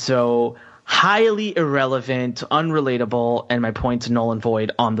 And so highly irrelevant, unrelatable, and my point's null and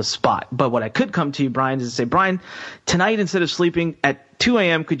void on the spot. But what I could come to you, Brian, is to say, Brian, tonight instead of sleeping at 2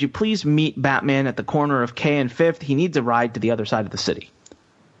 a.m., could you please meet Batman at the corner of K and 5th? He needs a ride to the other side of the city.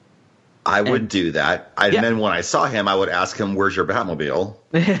 I would do that. And then when I saw him, I would ask him, where's your Batmobile?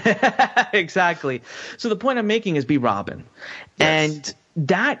 Exactly. So the point I'm making is be Robin. Yes. And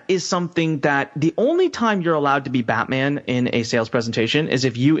that is something that the only time you're allowed to be Batman in a sales presentation is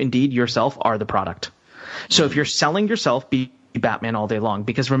if you indeed yourself are the product. So if you're selling yourself, be Batman all day long.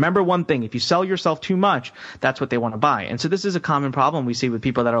 Because remember one thing, if you sell yourself too much, that's what they want to buy. And so this is a common problem we see with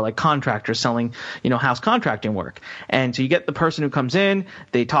people that are like contractors selling, house contracting work. And so you get the person who comes in,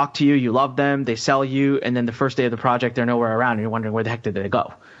 they talk to you, you love them, they sell you, and then the first day of the project, they're nowhere around, and you're wondering where the heck did they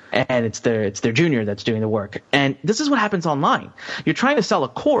go? And it's their junior that's doing the work. And this is what happens online. You're trying to sell a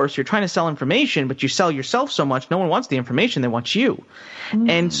course, you're trying to sell information, but you sell yourself so much, no one wants the information, they want you.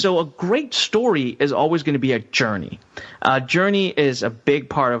 And so a great story is always going to be a journey. Journey is a big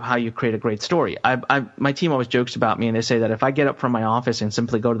part of how you create a great story. My team always jokes about me, and they say that if I get up from my office and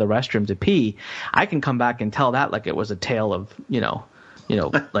simply go to the restroom to pee, I can come back and tell that like it was a tale of,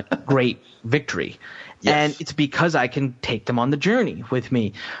 like great victory. Yes. And it's because I can take them on the journey with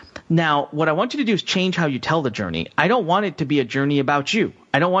me. Now, what I want you to do is change how you tell the journey. I don't want it to be a journey about you.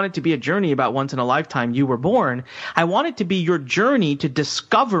 I don't want it to be a journey about once in a lifetime you were born. I want it to be your journey to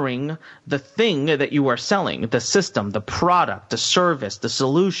discovering the thing that you are selling, the system, the product, the service, the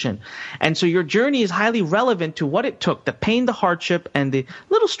solution. And so your journey is highly relevant to what it took, the pain, the hardship, and the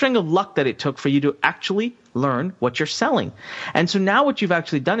little string of luck that it took for you to actually learn what you're selling. And so now what you've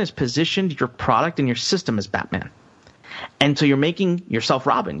actually done is positioned your product and your system as Batman. And so you're making yourself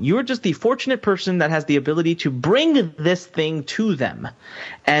Robin. You're just the fortunate person that has the ability to bring this thing to them.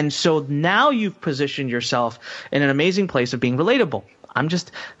 And so now you've positioned yourself in an amazing place of being relatable. I'm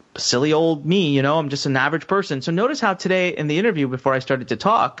just silly old me, I'm just an average person. So notice how today in the interview before I started to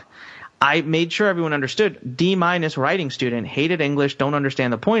talk, I made sure everyone understood D- writing student, hated English, don't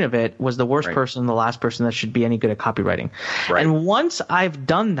understand the point of it, was the worst person, the last person that should be any good at copywriting. Right. And once I've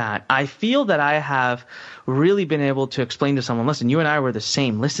done that, I feel that I have really been able to explain to someone, listen, you and I were the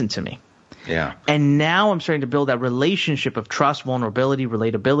same, listen to me. Yeah. And now I'm starting to build that relationship of trust, vulnerability,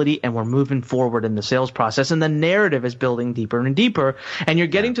 relatability, and we're moving forward in the sales process. And the narrative is building deeper and deeper. And you're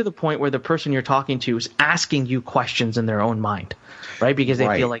getting to the point where the person you're talking to is asking you questions in their own mind, right? Because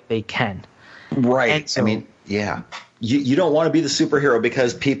they feel like they can. Right. So, I mean, yeah. You don't want to be the superhero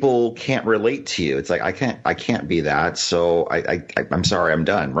because people can't relate to you. It's like I can't be that. So I'm sorry, I'm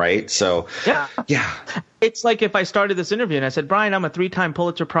done. Right. So yeah. It's like if I started this interview and I said, Brian, I'm a 3-time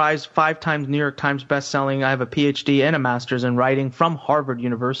Pulitzer Prize, 5 times New York Times bestselling. I have a PhD and a master's in writing from Harvard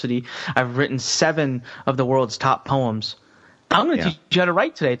University. I've written 7 of the world's top poems. I'm going to teach you how to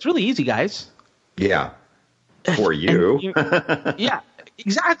write today. It's really easy, guys. Yeah. For you. Yeah.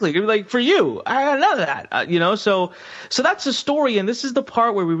 Exactly. Like for you, I love that, so that's the story. And this is the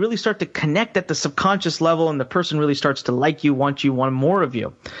part where we really start to connect at the subconscious level and the person really starts to like you, want more of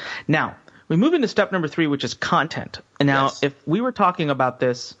you. Now we move into step number 3, which is content. And now if we were talking about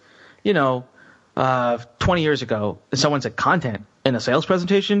this, 20 years ago, someone said content in a sales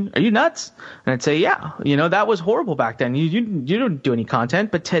presentation, are you nuts? And I'd say, yeah, that was horrible back then. You don't do any content.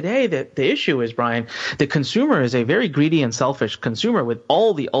 But today, the issue is, Brian, the consumer is a very greedy and selfish consumer with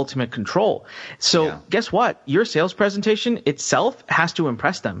all the ultimate control. So guess what? Your sales presentation itself has to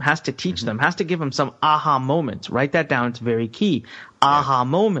impress them, has to teach them, has to give them some aha moments. Write that down. It's very key. aha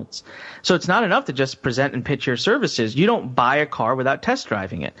moments. So it's not enough to just present and pitch your services. You don't buy a car without test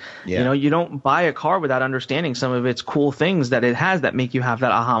driving it. Yeah. You don't buy a car without understanding some of its cool things that it has that make you have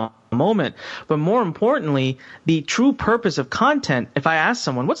that aha moment. But more importantly, the true purpose of content, if I ask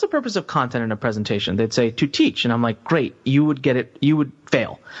someone, what's the purpose of content in a presentation? They'd say, to teach. And I'm like, great, you would get it, you would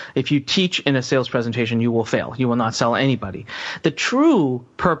fail. If you teach in a sales presentation, you will fail. You will not sell anybody. The true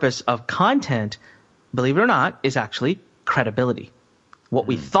purpose of content, believe it or not, is actually credibility. What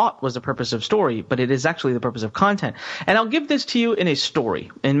we thought was the purpose of story, but it is actually the purpose of content. And I'll give this to you in a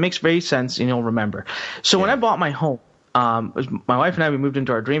story, and it makes very sense, and you'll remember. So when I bought my home, my wife and I, we moved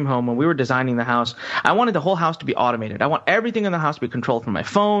into our dream home. When we were designing the house, I wanted the whole house to be automated. I want everything in the house to be controlled from my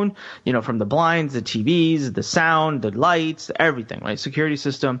phone, from the blinds, the TVs, the sound, the lights, everything, right? Security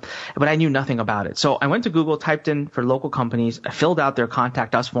system. But I knew nothing about it. So I went to Google, typed in for local companies. I filled out their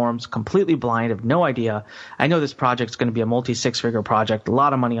contact us forms, completely blind, have no idea. I know this project's going to be a multi-six-figure project, a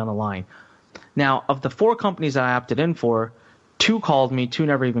lot of money on the line. Now, of the 4 companies that I opted in for, 2 called me, 2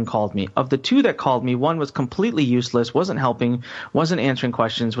 never even called me. Of the 2 that called me, 1 was completely useless, wasn't helping, wasn't answering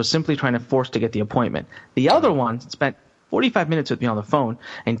questions, was simply trying to force to get the appointment. The other one spent 45 minutes with me on the phone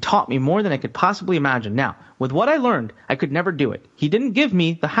and taught me more than I could possibly imagine. Now, with what I learned, I could never do it. He didn't give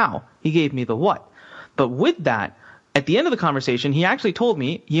me the how, he gave me the what. But with that, at the end of the conversation, he actually told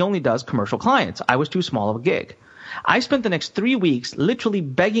me he only does commercial clients. I was too small of a gig. I spent the next 3 weeks literally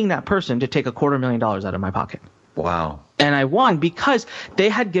begging that person to take $250,000 out of my pocket. Wow. And I won because they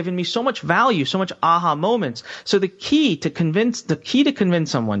had given me so much value, so much aha moments. So the key to convince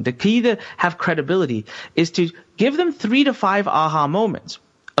someone, the key to have credibility is to give them 3 to 5 aha moments.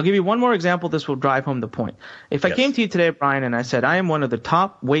 I'll give you one more example. This will drive home the point. If I came to you today, Brian, and I said, I am one of the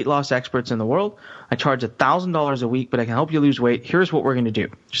top weight loss experts in the world. I charge $1,000 a week, but I can help you lose weight. Here's what we're going to do.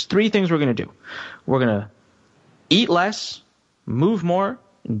 Just 3 things we're going to do. We're going to eat less, move more,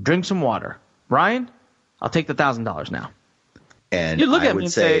 and drink some water. Brian, I'll take the $1,000 now. And you look I at would me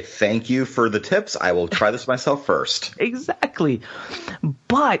and say, thank you for the tips. I will try this myself first. Exactly.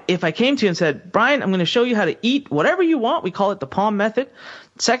 But if I came to you and said, Brian, I'm going to show you how to eat whatever you want. We call it the PALM method.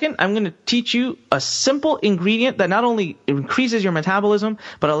 Second, I'm going to teach you a simple ingredient that not only increases your metabolism,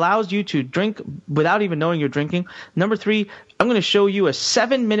 but allows you to drink without even knowing you're drinking. Number 3, I'm going to show you a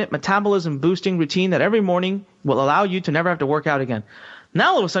 7-minute metabolism boosting routine that every morning will allow you to never have to work out again.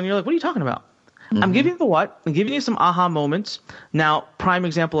 Now all of a sudden you're like, what are you talking about? I'm giving you the what. I'm giving you some aha moments. Now, prime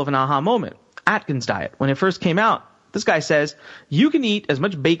example of an aha moment, Atkins diet. When it first came out, this guy says, you can eat as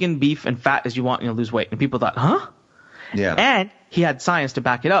much bacon, beef, and fat as you want and you'll lose weight. And people thought, huh? Yeah. And he had science to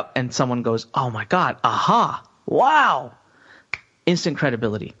back it up. And someone goes, oh my God, aha, wow. Instant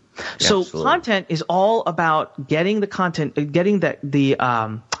credibility. So Absolutely. Content is all about getting the content, getting that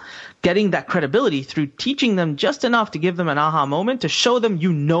credibility through teaching them just enough to give them an aha moment to show them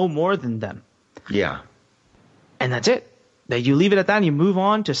you know more than them. Yeah. And that's it. That you leave it at that and you move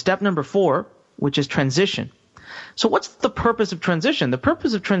on to step number 4, which is transition. So what's the purpose of transition? The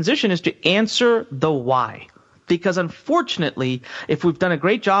purpose of transition is to answer the why. Because unfortunately, if we've done a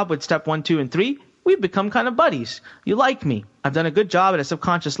great job with step 1, 2, and 3, we've become kind of buddies. You like me. I've done a good job at a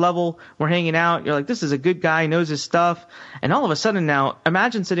subconscious level. We're hanging out. You're like, this is a good guy, knows his stuff. And all of a sudden now,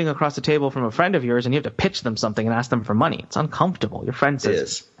 imagine sitting across the table from a friend of yours and you have to pitch them something and ask them for money. It's uncomfortable. Your friend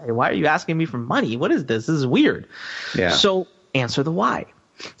says, hey, why are you asking me for money? What is this? This is weird. Yeah. So answer the why.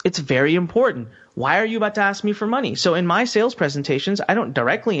 It's very important. Why are you about to ask me for money? So in my sales presentations, I don't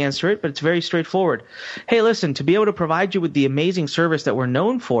directly answer it, but it's very straightforward. Hey, listen, to be able to provide you with the amazing service that we're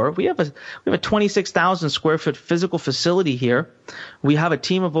known for, we have a 26,000 square foot physical facility here. We have a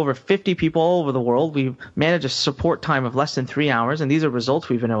team of over 50 people all over the world. We manage a support time of less than 3 hours, and these are results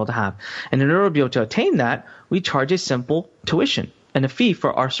we've been able to have. And in order to be able to attain that, we charge a simple tuition and a fee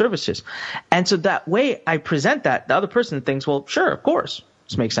for our services. And so that way I present that, the other person thinks, well, sure, of course.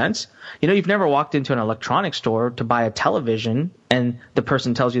 This makes sense. You've never walked into an electronics store to buy a television and the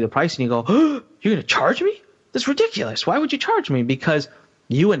person tells you the price and you go, oh, you're going to charge me? That's ridiculous. Why would you charge me? Because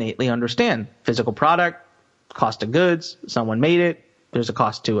you innately understand physical product, cost of goods, someone made it, there's a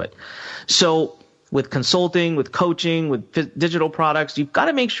cost to it. So with consulting, with coaching, with digital products, you've got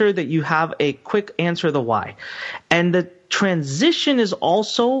to make sure that you have a quick answer the why. And the transition is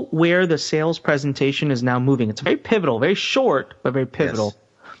also where the sales presentation is now moving. It's very pivotal, very short, but very pivotal. Yes.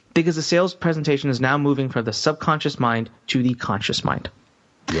 Because the sales presentation is now moving from the subconscious mind to the conscious mind.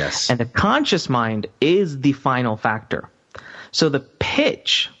 Yes. And the conscious mind is the final factor. So the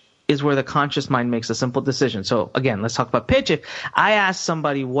pitch is where the conscious mind makes a simple decision. So again, let's talk about pitch. If I ask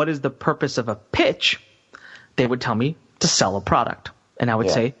somebody what is the purpose of a pitch, they would tell me to sell a product. And I would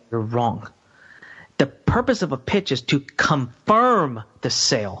say, you're wrong. The purpose of a pitch is to confirm the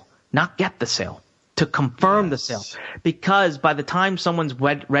sale, not get the sale. To confirm the sale. Because by the time someone's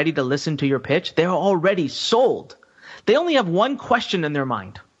ready to listen to your pitch, they're already sold. They only have one question in their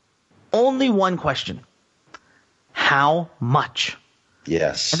mind. Only one question. How much?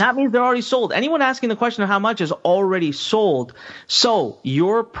 Yes. And that means they're already sold. Anyone asking the question of how much is already sold. So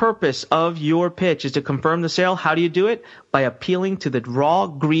your purpose of your pitch is to confirm the sale. How do you do it? By appealing to the raw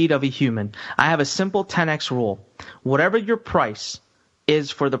greed of a human. I have a simple 10x rule. Whatever your price is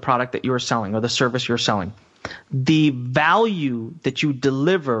for the product that you're selling or the service you're selling, the value that you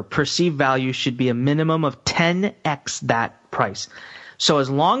deliver, perceived value, should be a minimum of 10x that price. So as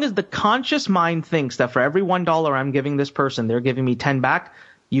long as the conscious mind thinks that for every $1 I'm giving this person, they're giving me 10 back,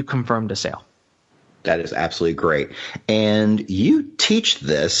 you confirmed a sale. That is absolutely great. And you teach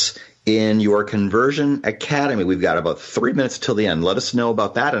this in your Conversion Academy. We've got about 3 minutes till the end. Let us know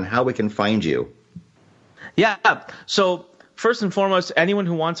about that and how we can find you. Yeah. So first and foremost, anyone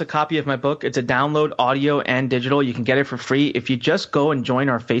who wants a copy of my book, it's a download, audio and digital. You can get it for free. If you just go and join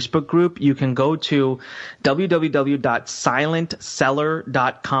our Facebook group, you can go to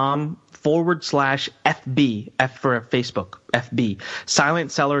www.silentseller.com/FB, F for Facebook, FB,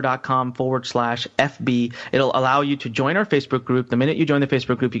 silentseller.com/FB. It'll allow you to join our Facebook group. The minute you join the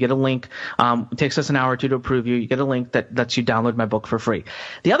Facebook group, you get a link. It takes us an hour or two to approve you. You get a link that lets you download my book for free.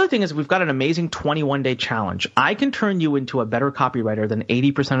 The other thing is we've got an amazing 21-day challenge. I can turn you into a better copywriter than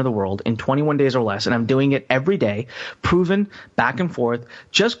 80% of the world in 21 days or less, and I'm doing it every day, proven back and forth.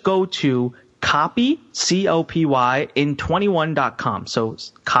 Just go to copy, C-O-P-Y, in 21.com. So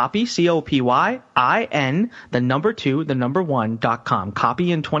copy, C-O-P-Y-I-N, the number 2, the number 1.com.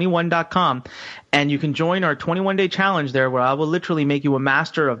 Copy in 21.com. And you can join our 21-day challenge there, where I will literally make you a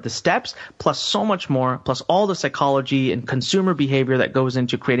master of the steps, plus so much more, plus all the psychology and consumer behavior that goes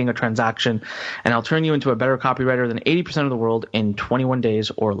into creating a transaction. And I'll turn you into a better copywriter than 80% of the world in 21 days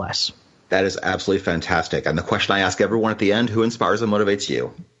or less. That is absolutely fantastic. And the question I ask everyone at the end, who inspires and motivates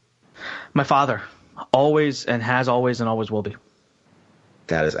you? My father, always and has always and always will be.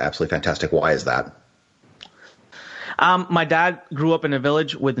 That is absolutely fantastic. Why is that? My dad grew up in a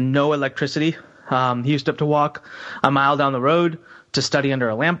village with no electricity. He used to have to walk a mile down the road to study under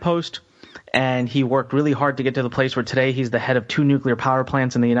a lamppost, and he worked really hard to get to the place where today he's the head of 2 nuclear power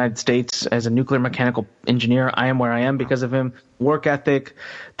plants in the United States as a nuclear mechanical engineer. I am where I am because of him. Work ethic,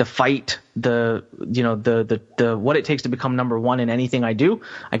 the fight, the what it takes to become number one in anything I do,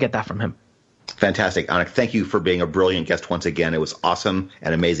 I get that from him. Fantastic. Anik, thank you for being a brilliant guest once again. It was awesome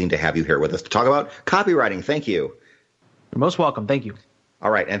and amazing to have you here with us to talk about copywriting. Thank you. You're most welcome. Thank you. All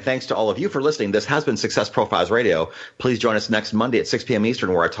right, and thanks to all of you for listening. This has been Success Profiles Radio. Please join us next Monday at 6 p.m.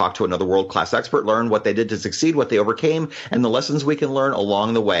 Eastern, where I talk to another world-class expert, learn what they did to succeed, what they overcame, and the lessons we can learn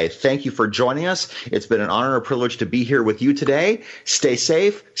along the way. Thank you for joining us. It's been an honor and a privilege to be here with you today. Stay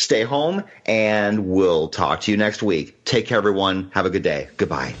safe, stay home, and we'll talk to you next week. Take care, everyone. Have a good day.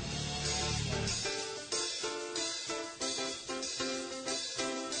 Goodbye.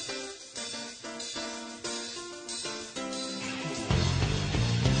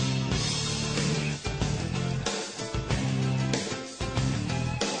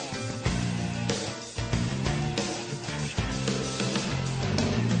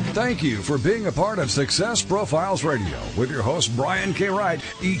 Thank you for being a part of Success Profiles Radio with your host, Brian K. Wright.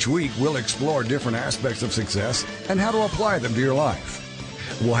 Each week, we'll explore different aspects of success and how to apply them to your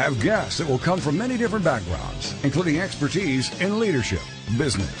life. We'll have guests that will come from many different backgrounds, including expertise in leadership,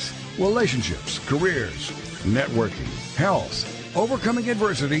 business, relationships, careers, networking, health, overcoming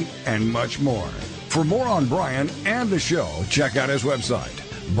adversity, and much more. For more on Brian and the show, check out his website,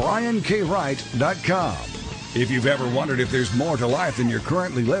 briankwright.com. If you've ever wondered if there's more to life than you're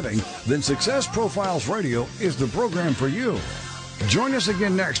currently living, then Success Profiles Radio is the program for you. Join us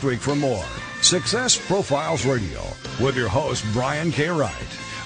again next week for more Success Profiles Radio with your host, Brian K. Wright.